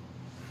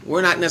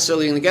 We're not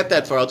necessarily going to get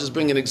that far. I'll just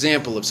bring an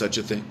example of such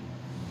a thing.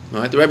 All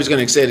right? The Rebbe is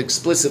going to say it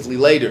explicitly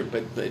later,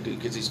 but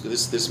because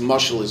this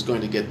mushal is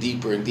going to get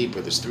deeper and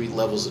deeper. There's 3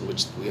 levels in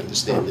which we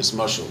understand this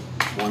mushal.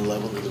 1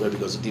 level, and then the Rebbe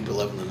goes a deeper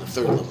level, and then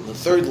the 3rd level. The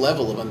 3rd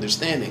level of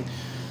understanding,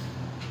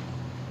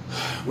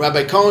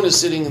 Rabbi Cohen is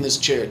sitting in this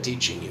chair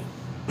teaching you.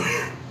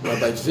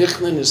 Rabbi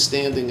Vichlan is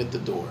standing at the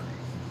door.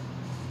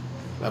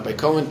 Rabbi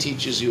Cohen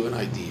teaches you an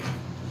idea.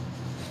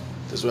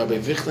 Does Rabbi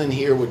Vichlan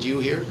hear what you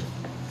hear?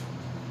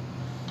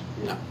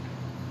 No.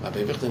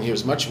 Rabbi Vichlan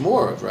hears much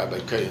more of Rabbi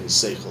Cohen's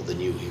seichel than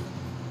you hear.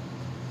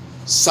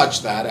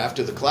 Such that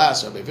after the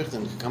class, Rabbi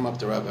Vichlan can come up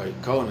to Rabbi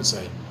Cohen and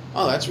say,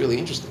 "Oh, that's really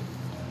interesting.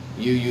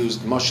 You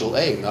used mushal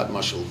A, not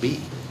mushal B.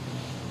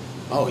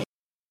 Oh,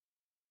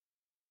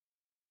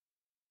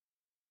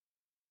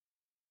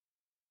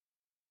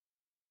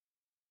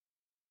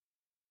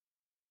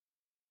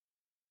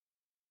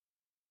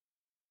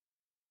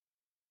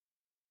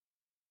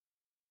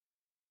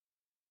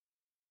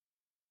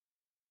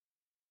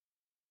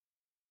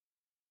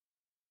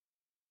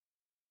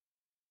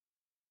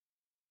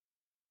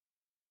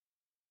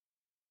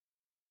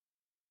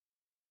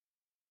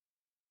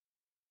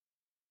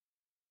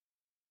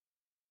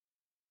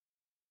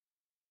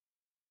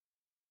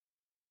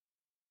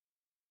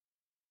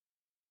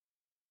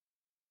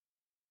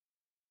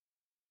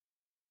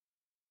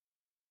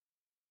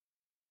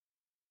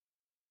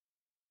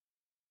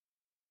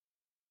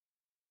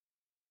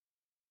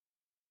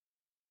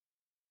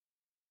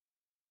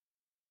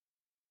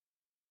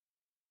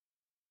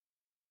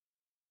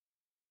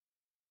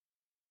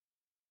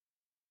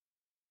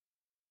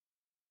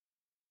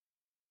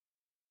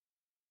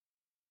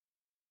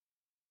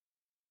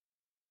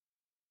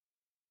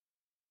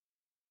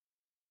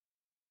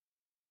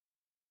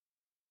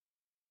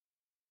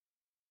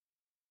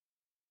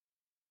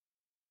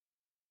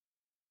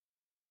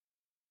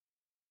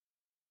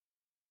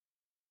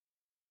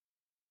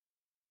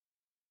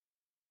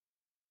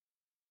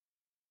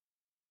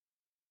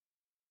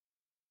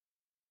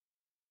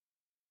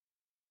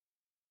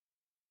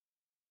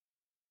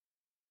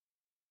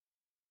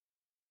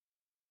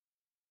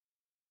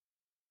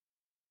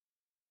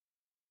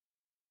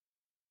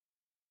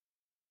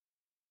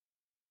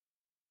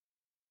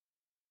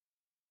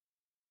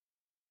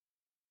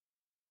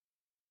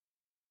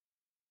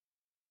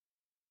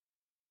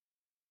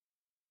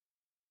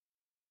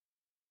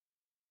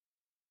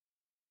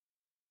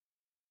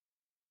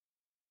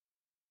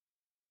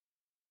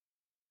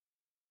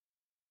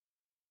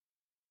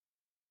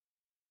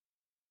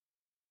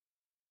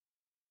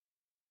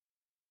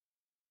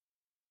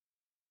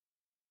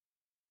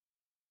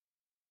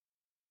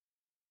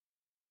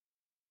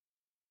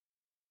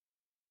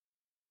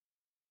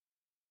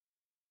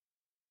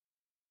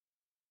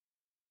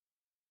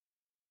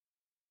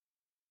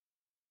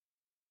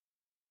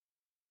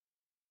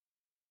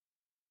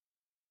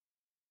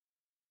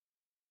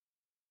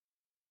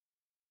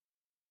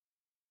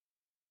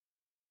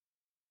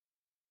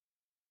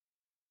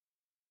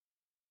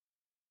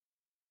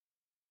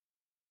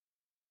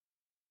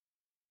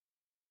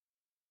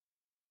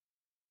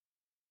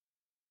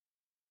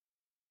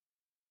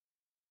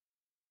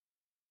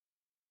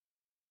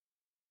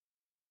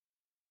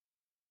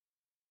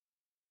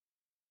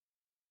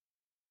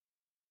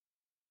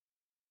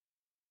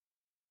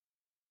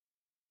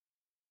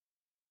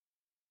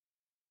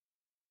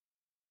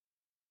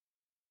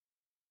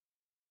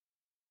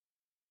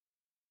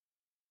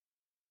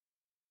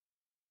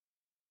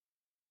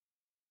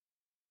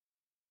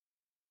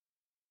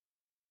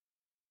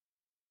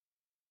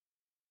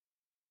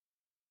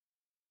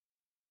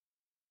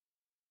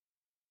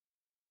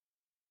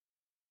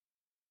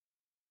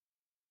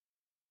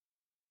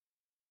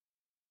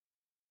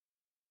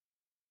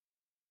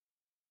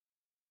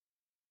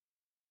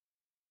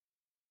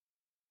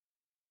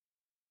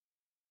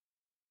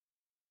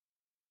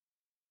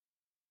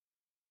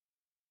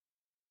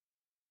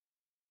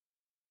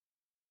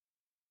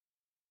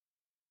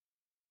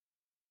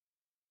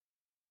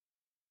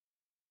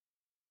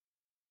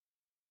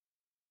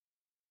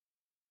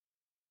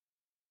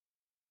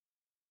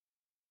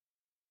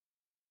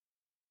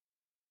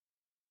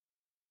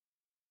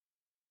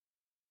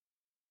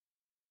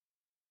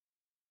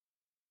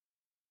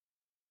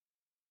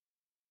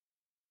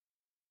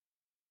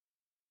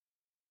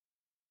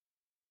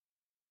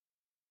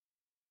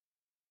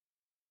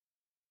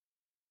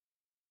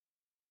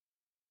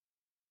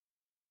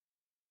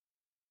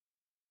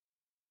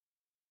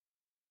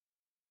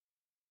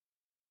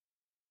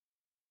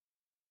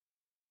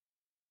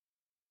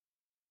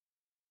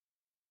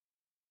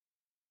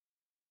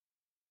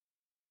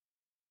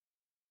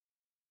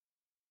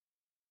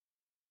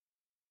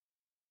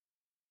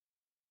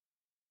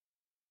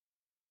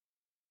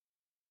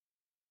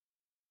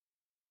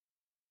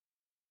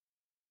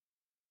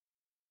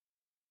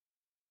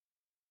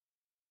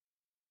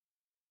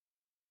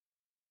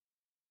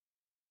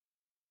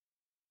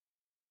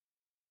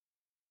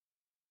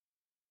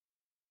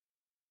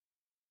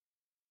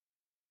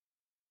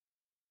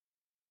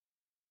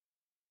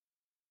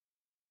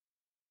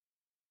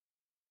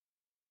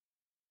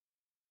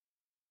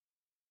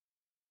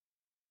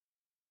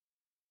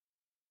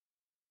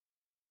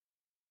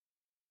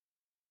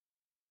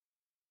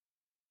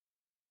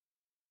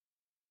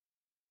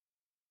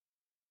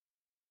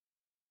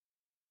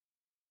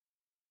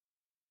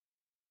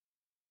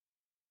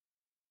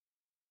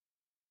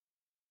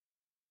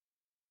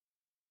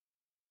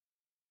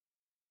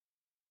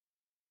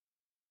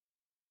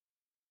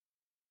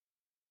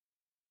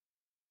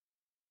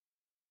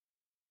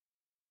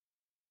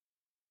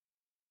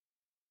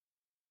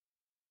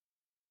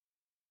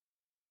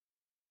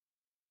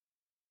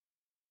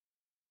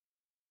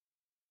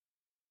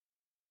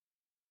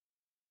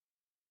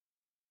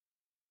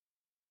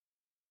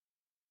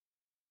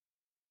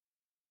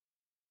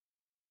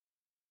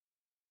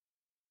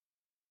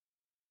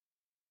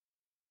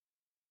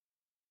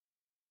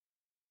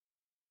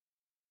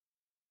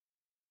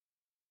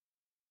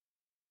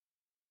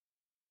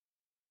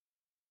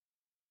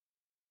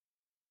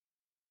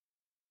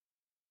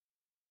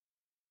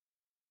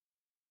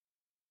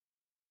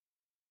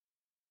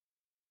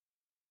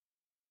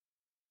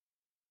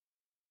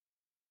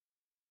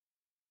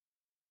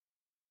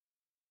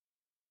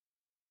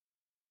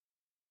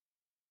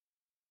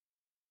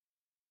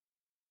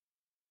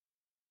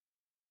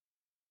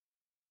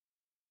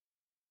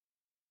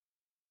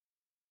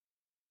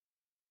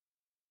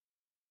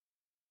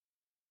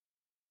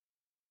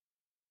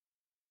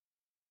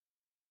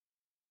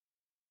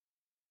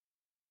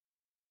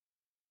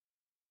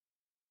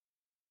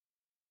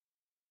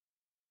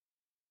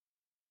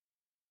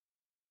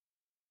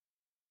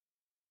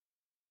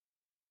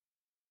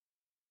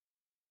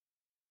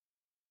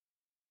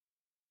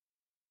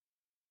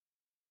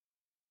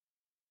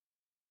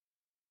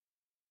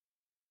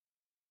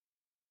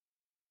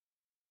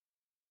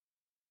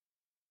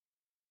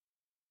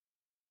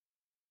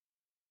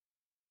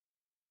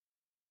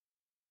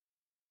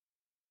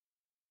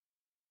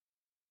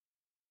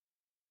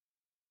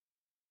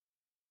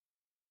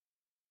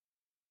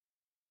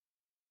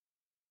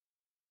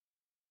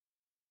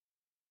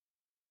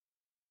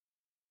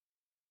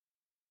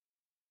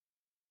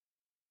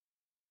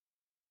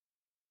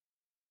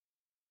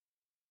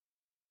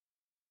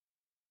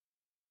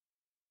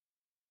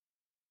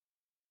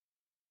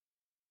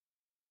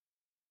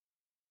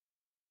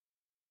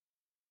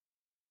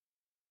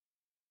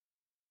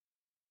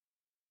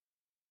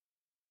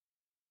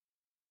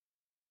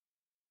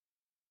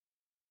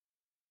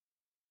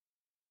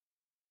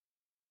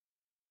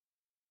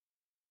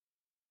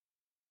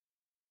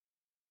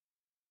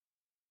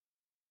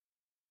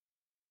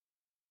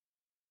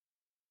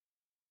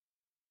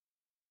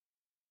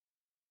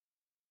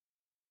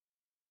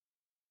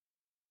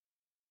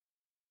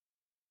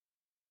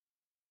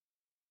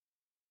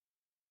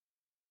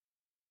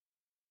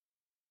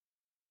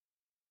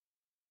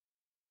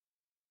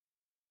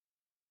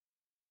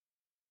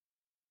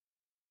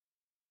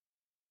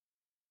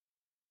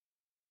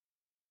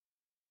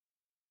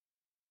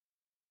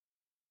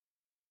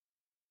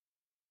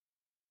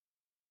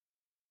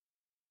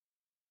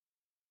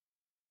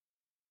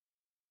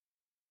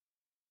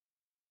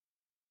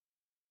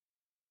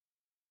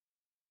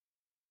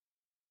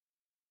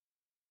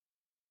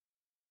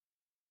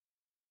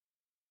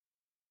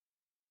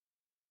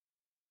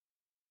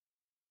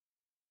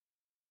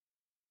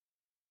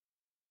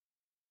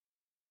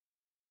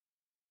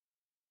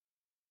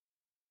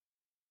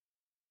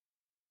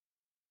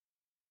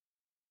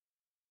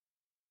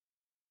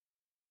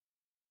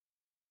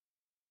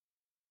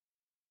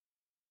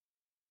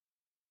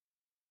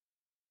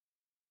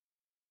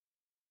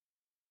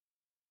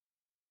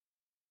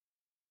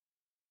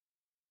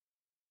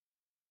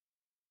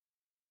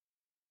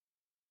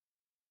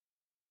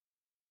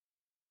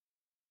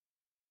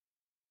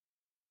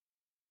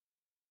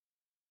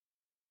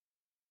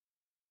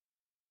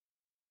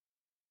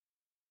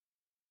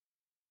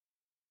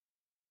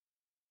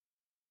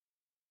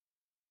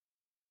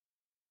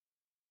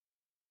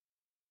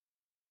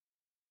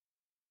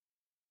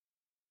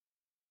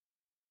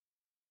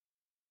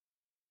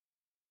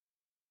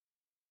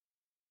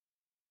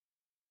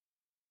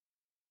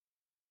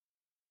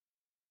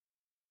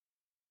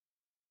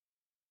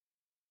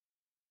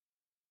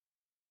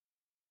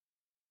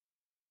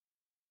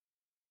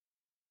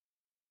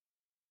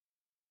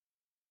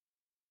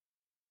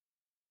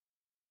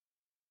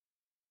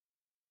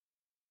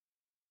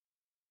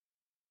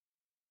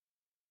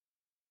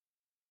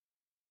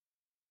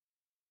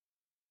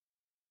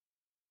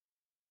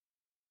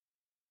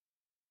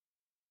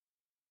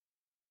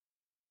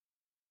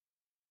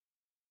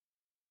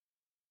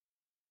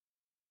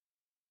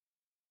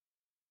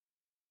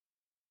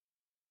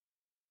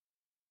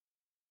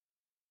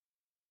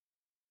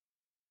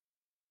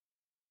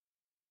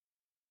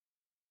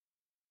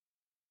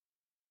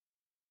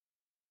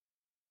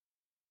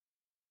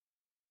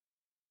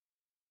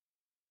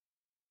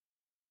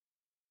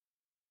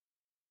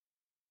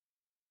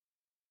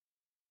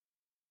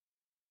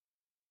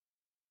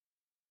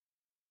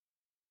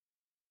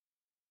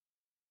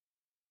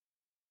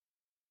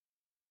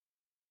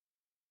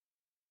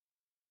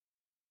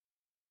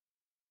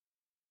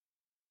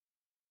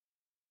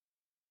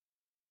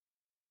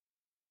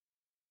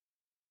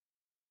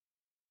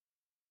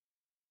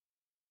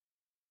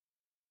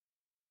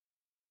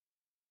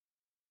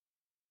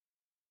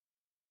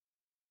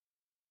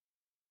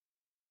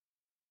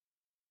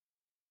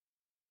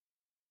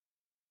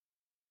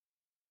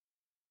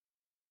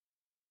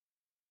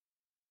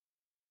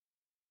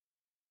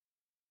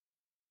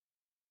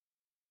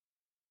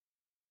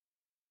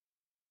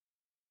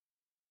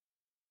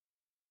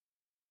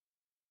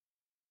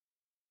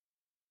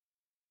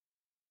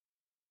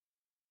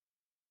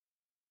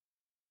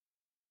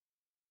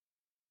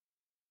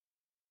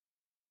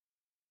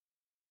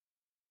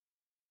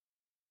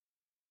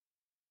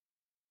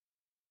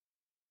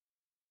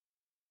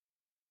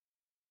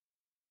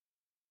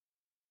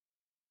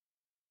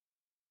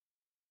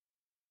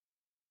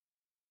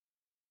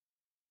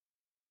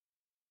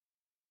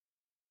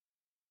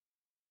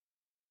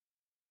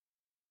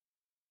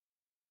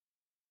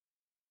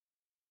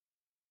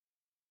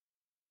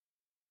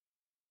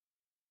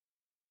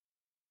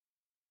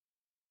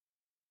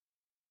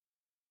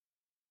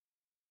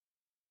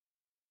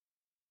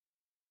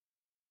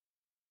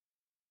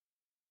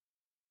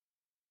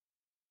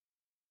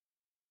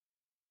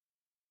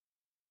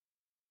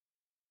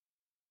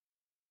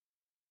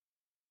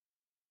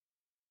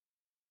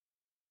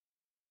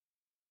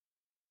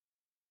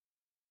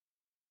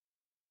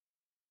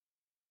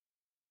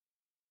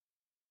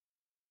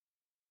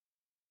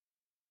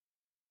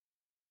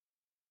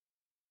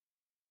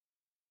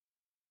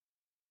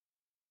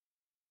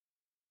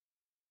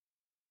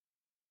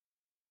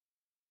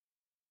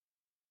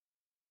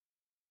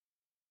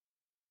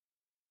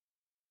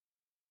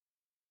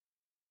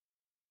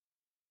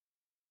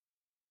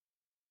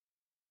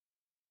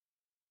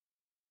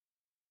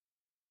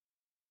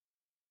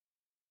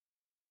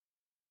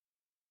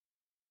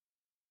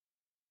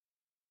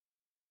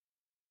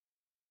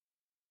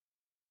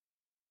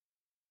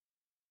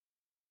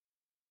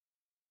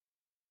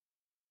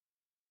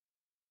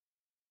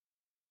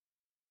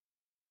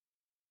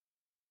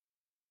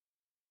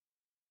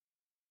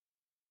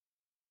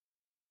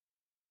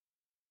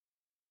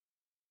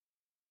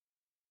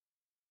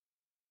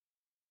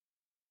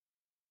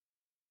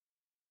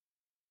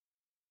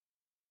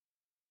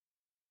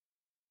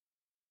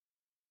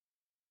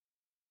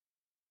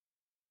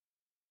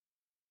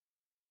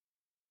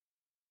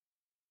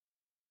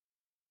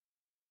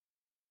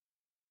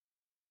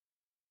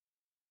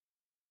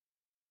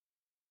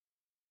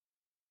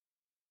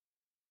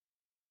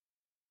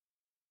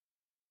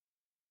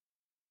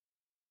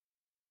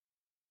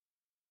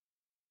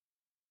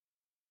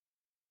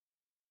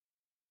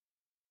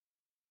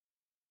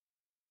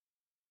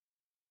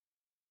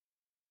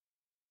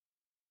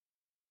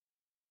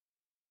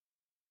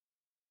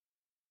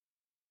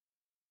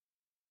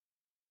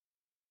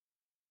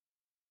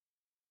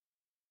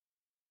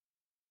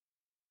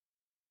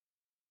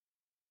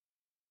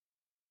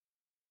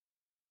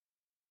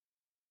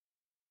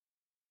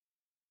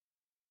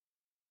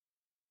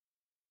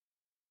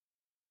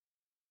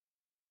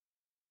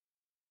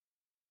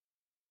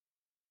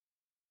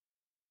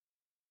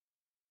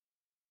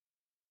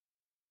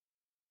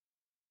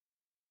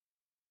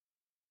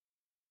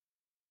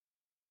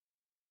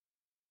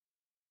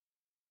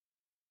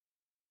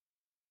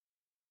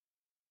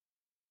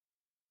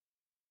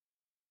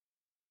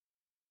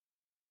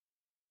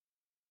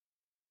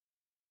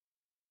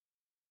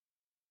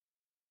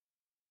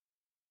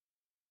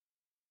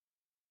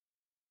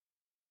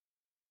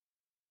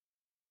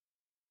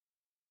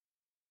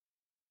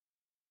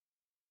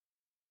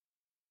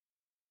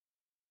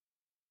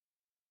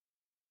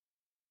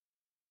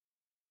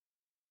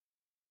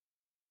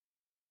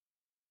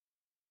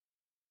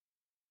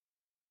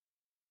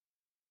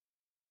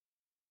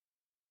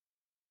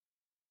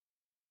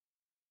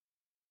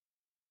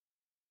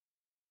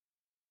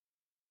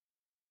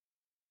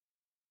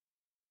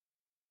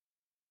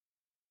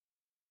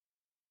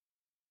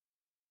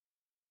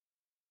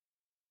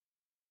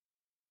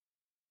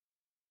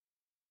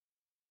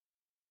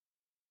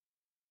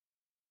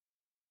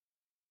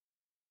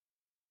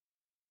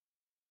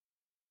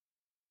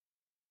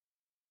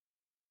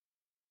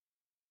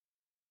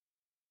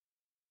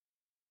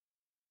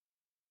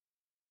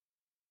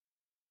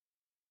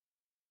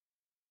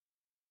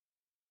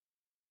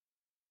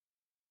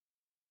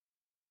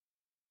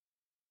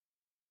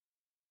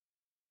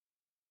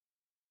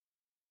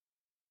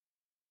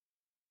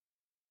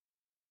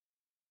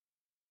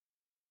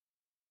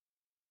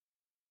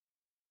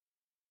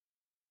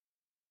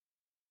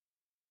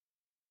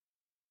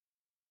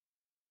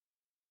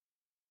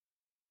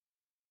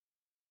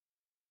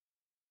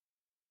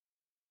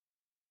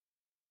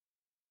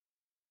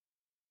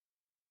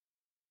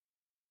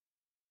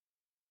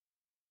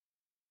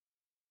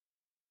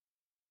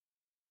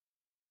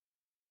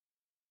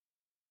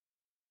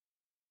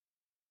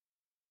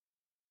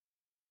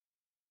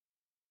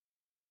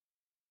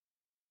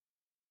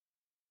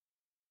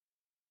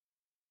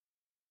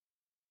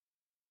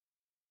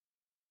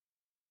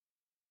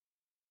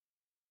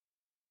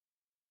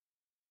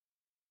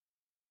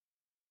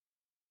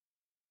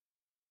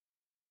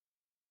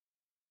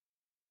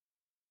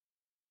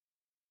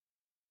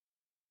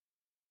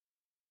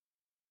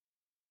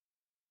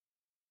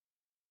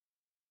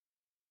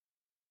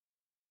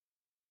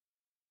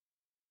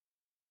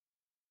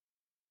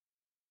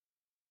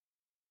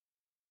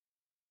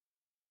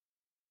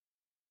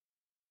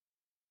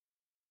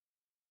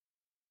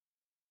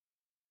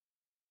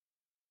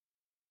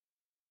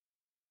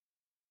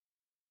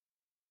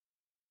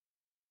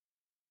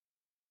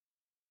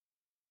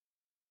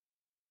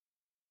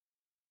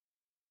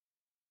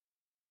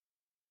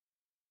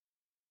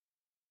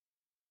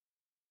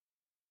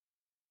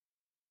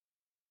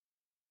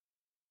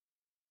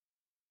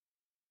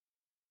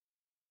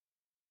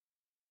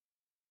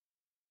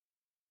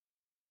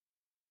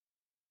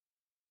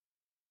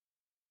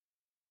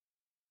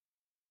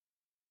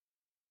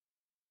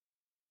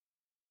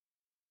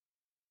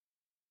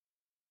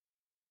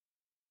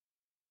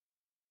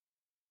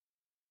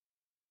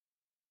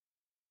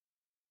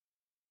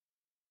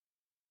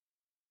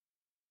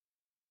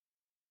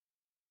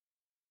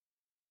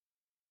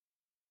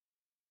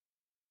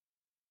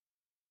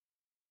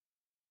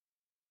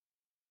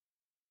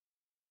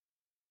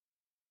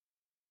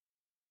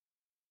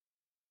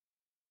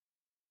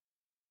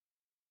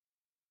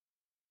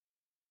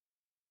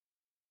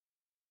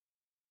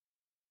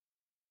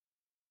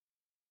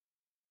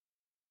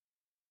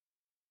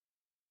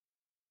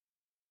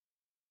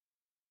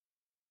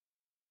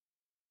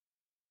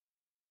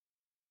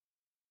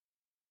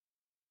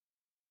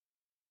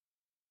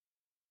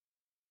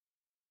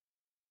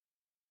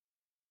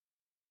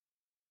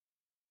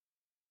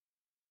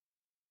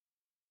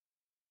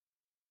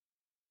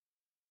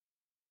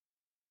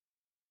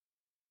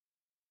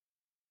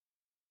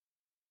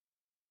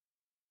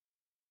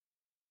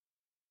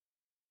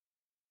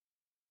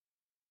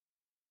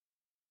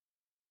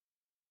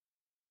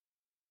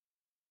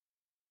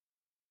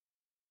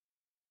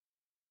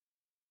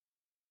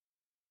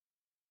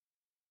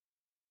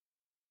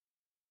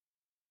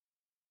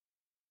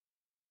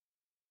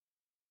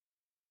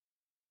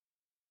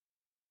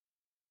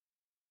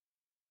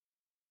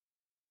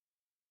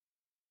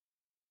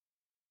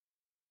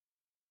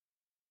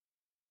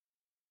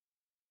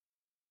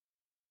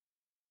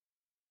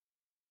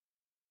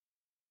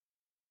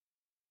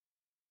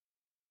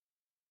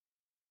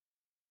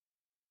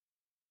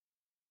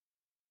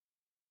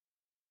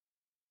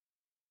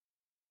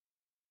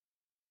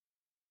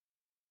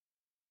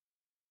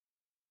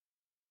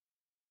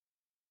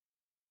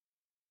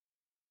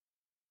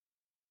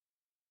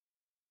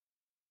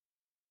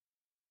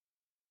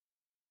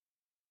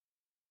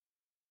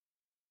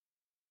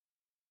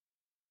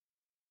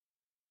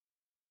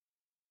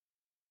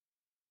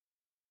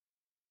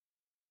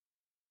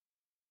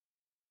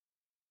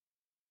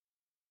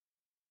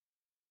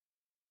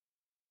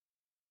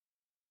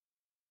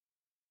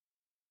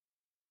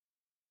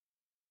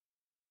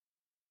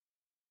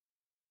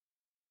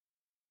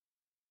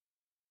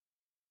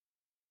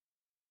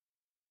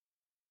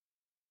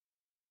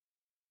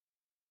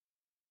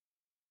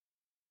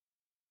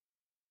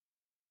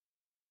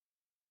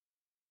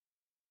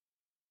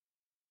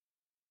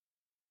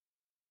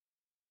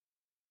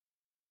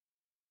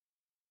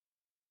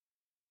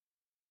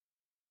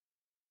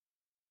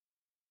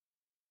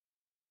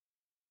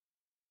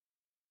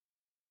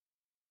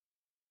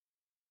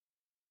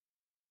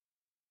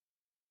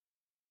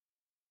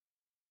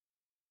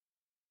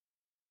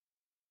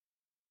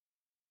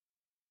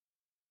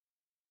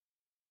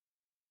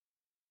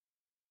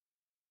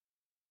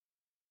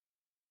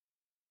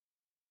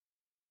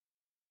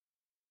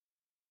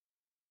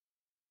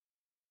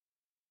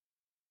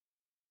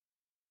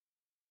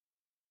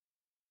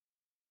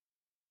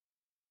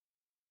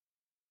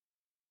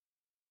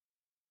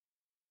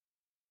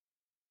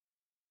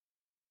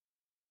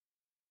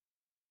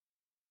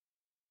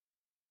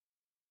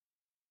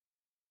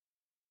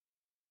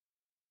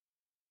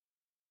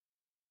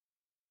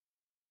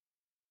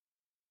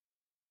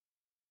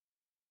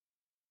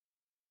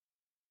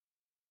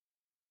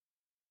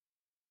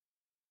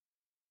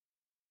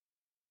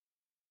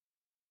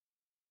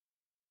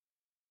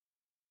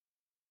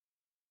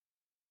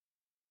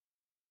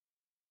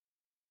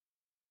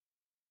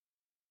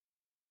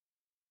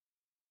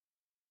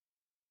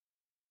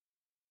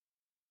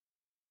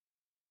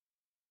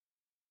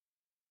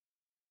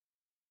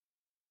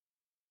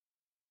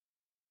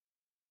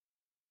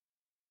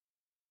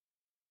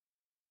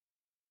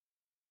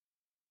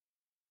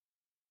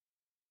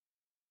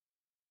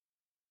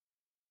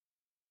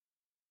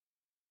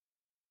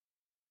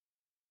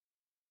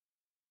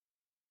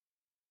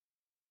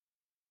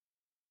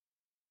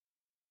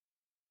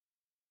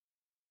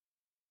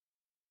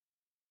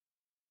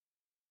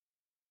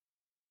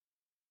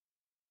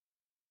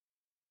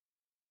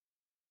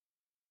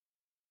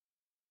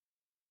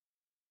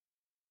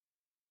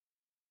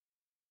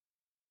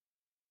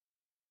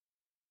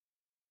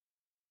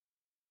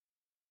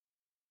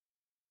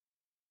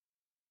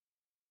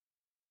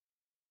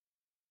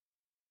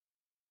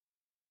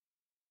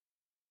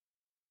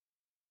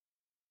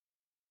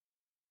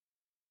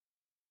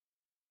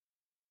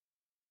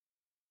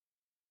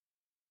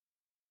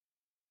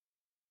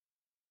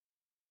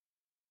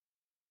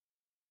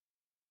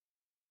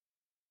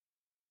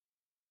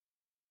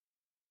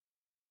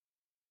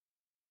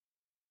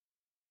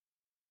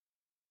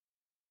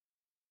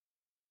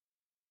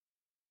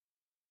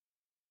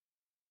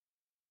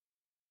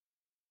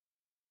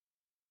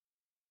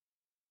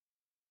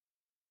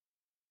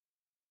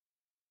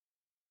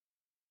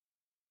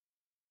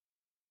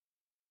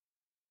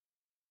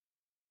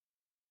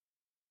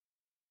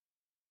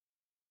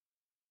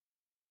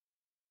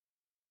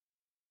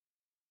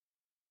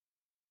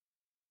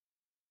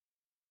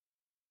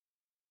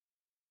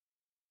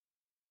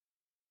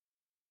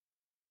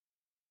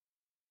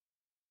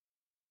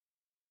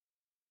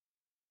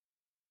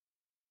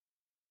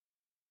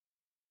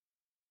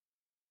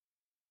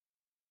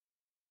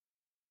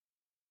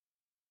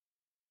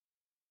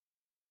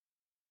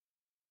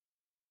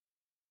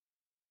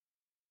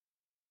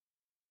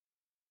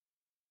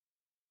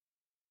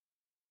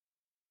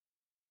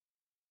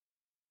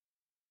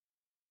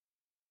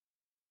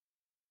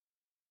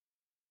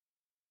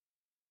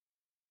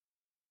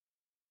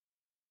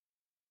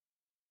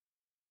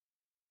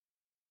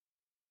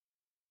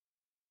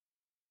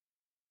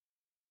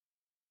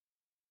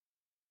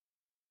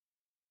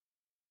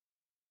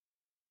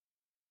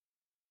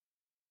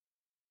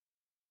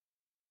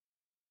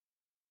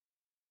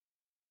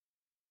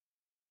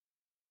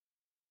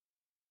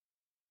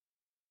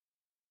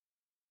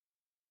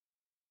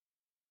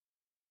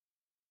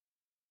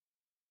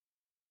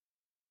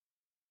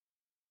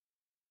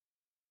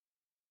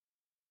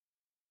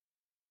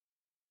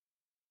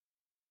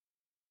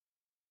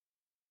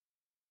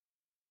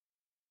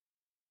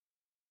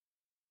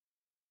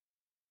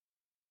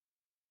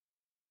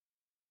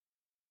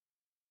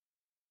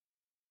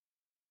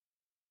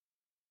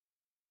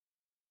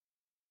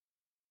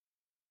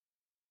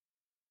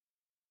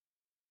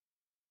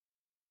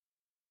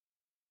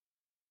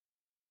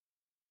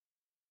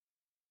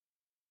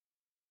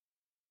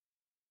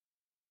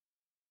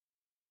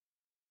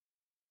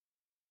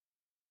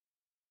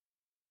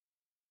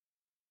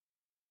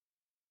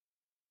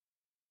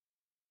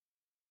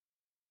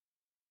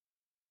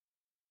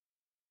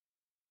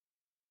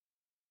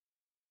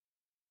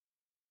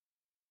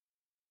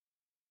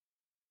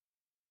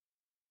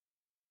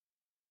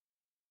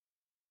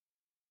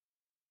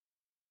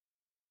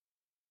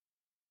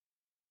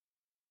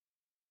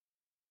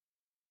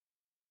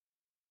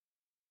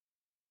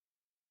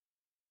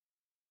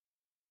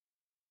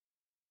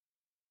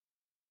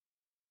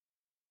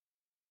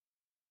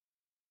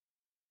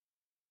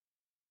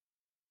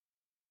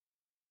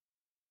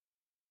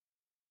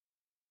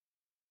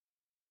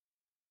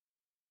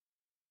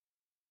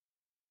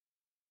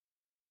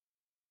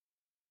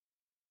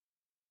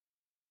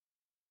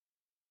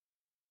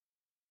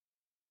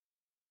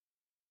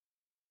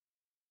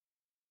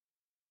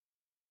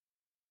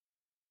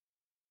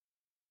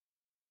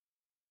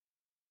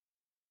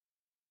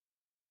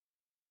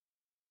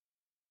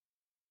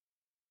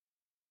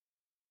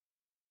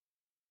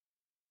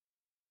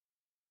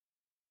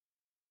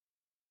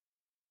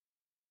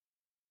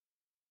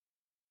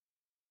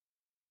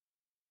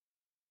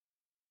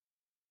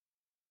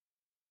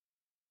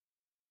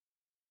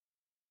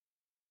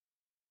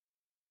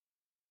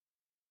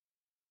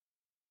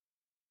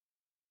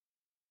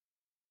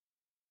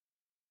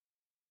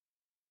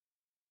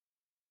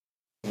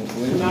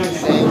 We're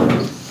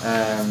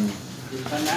saying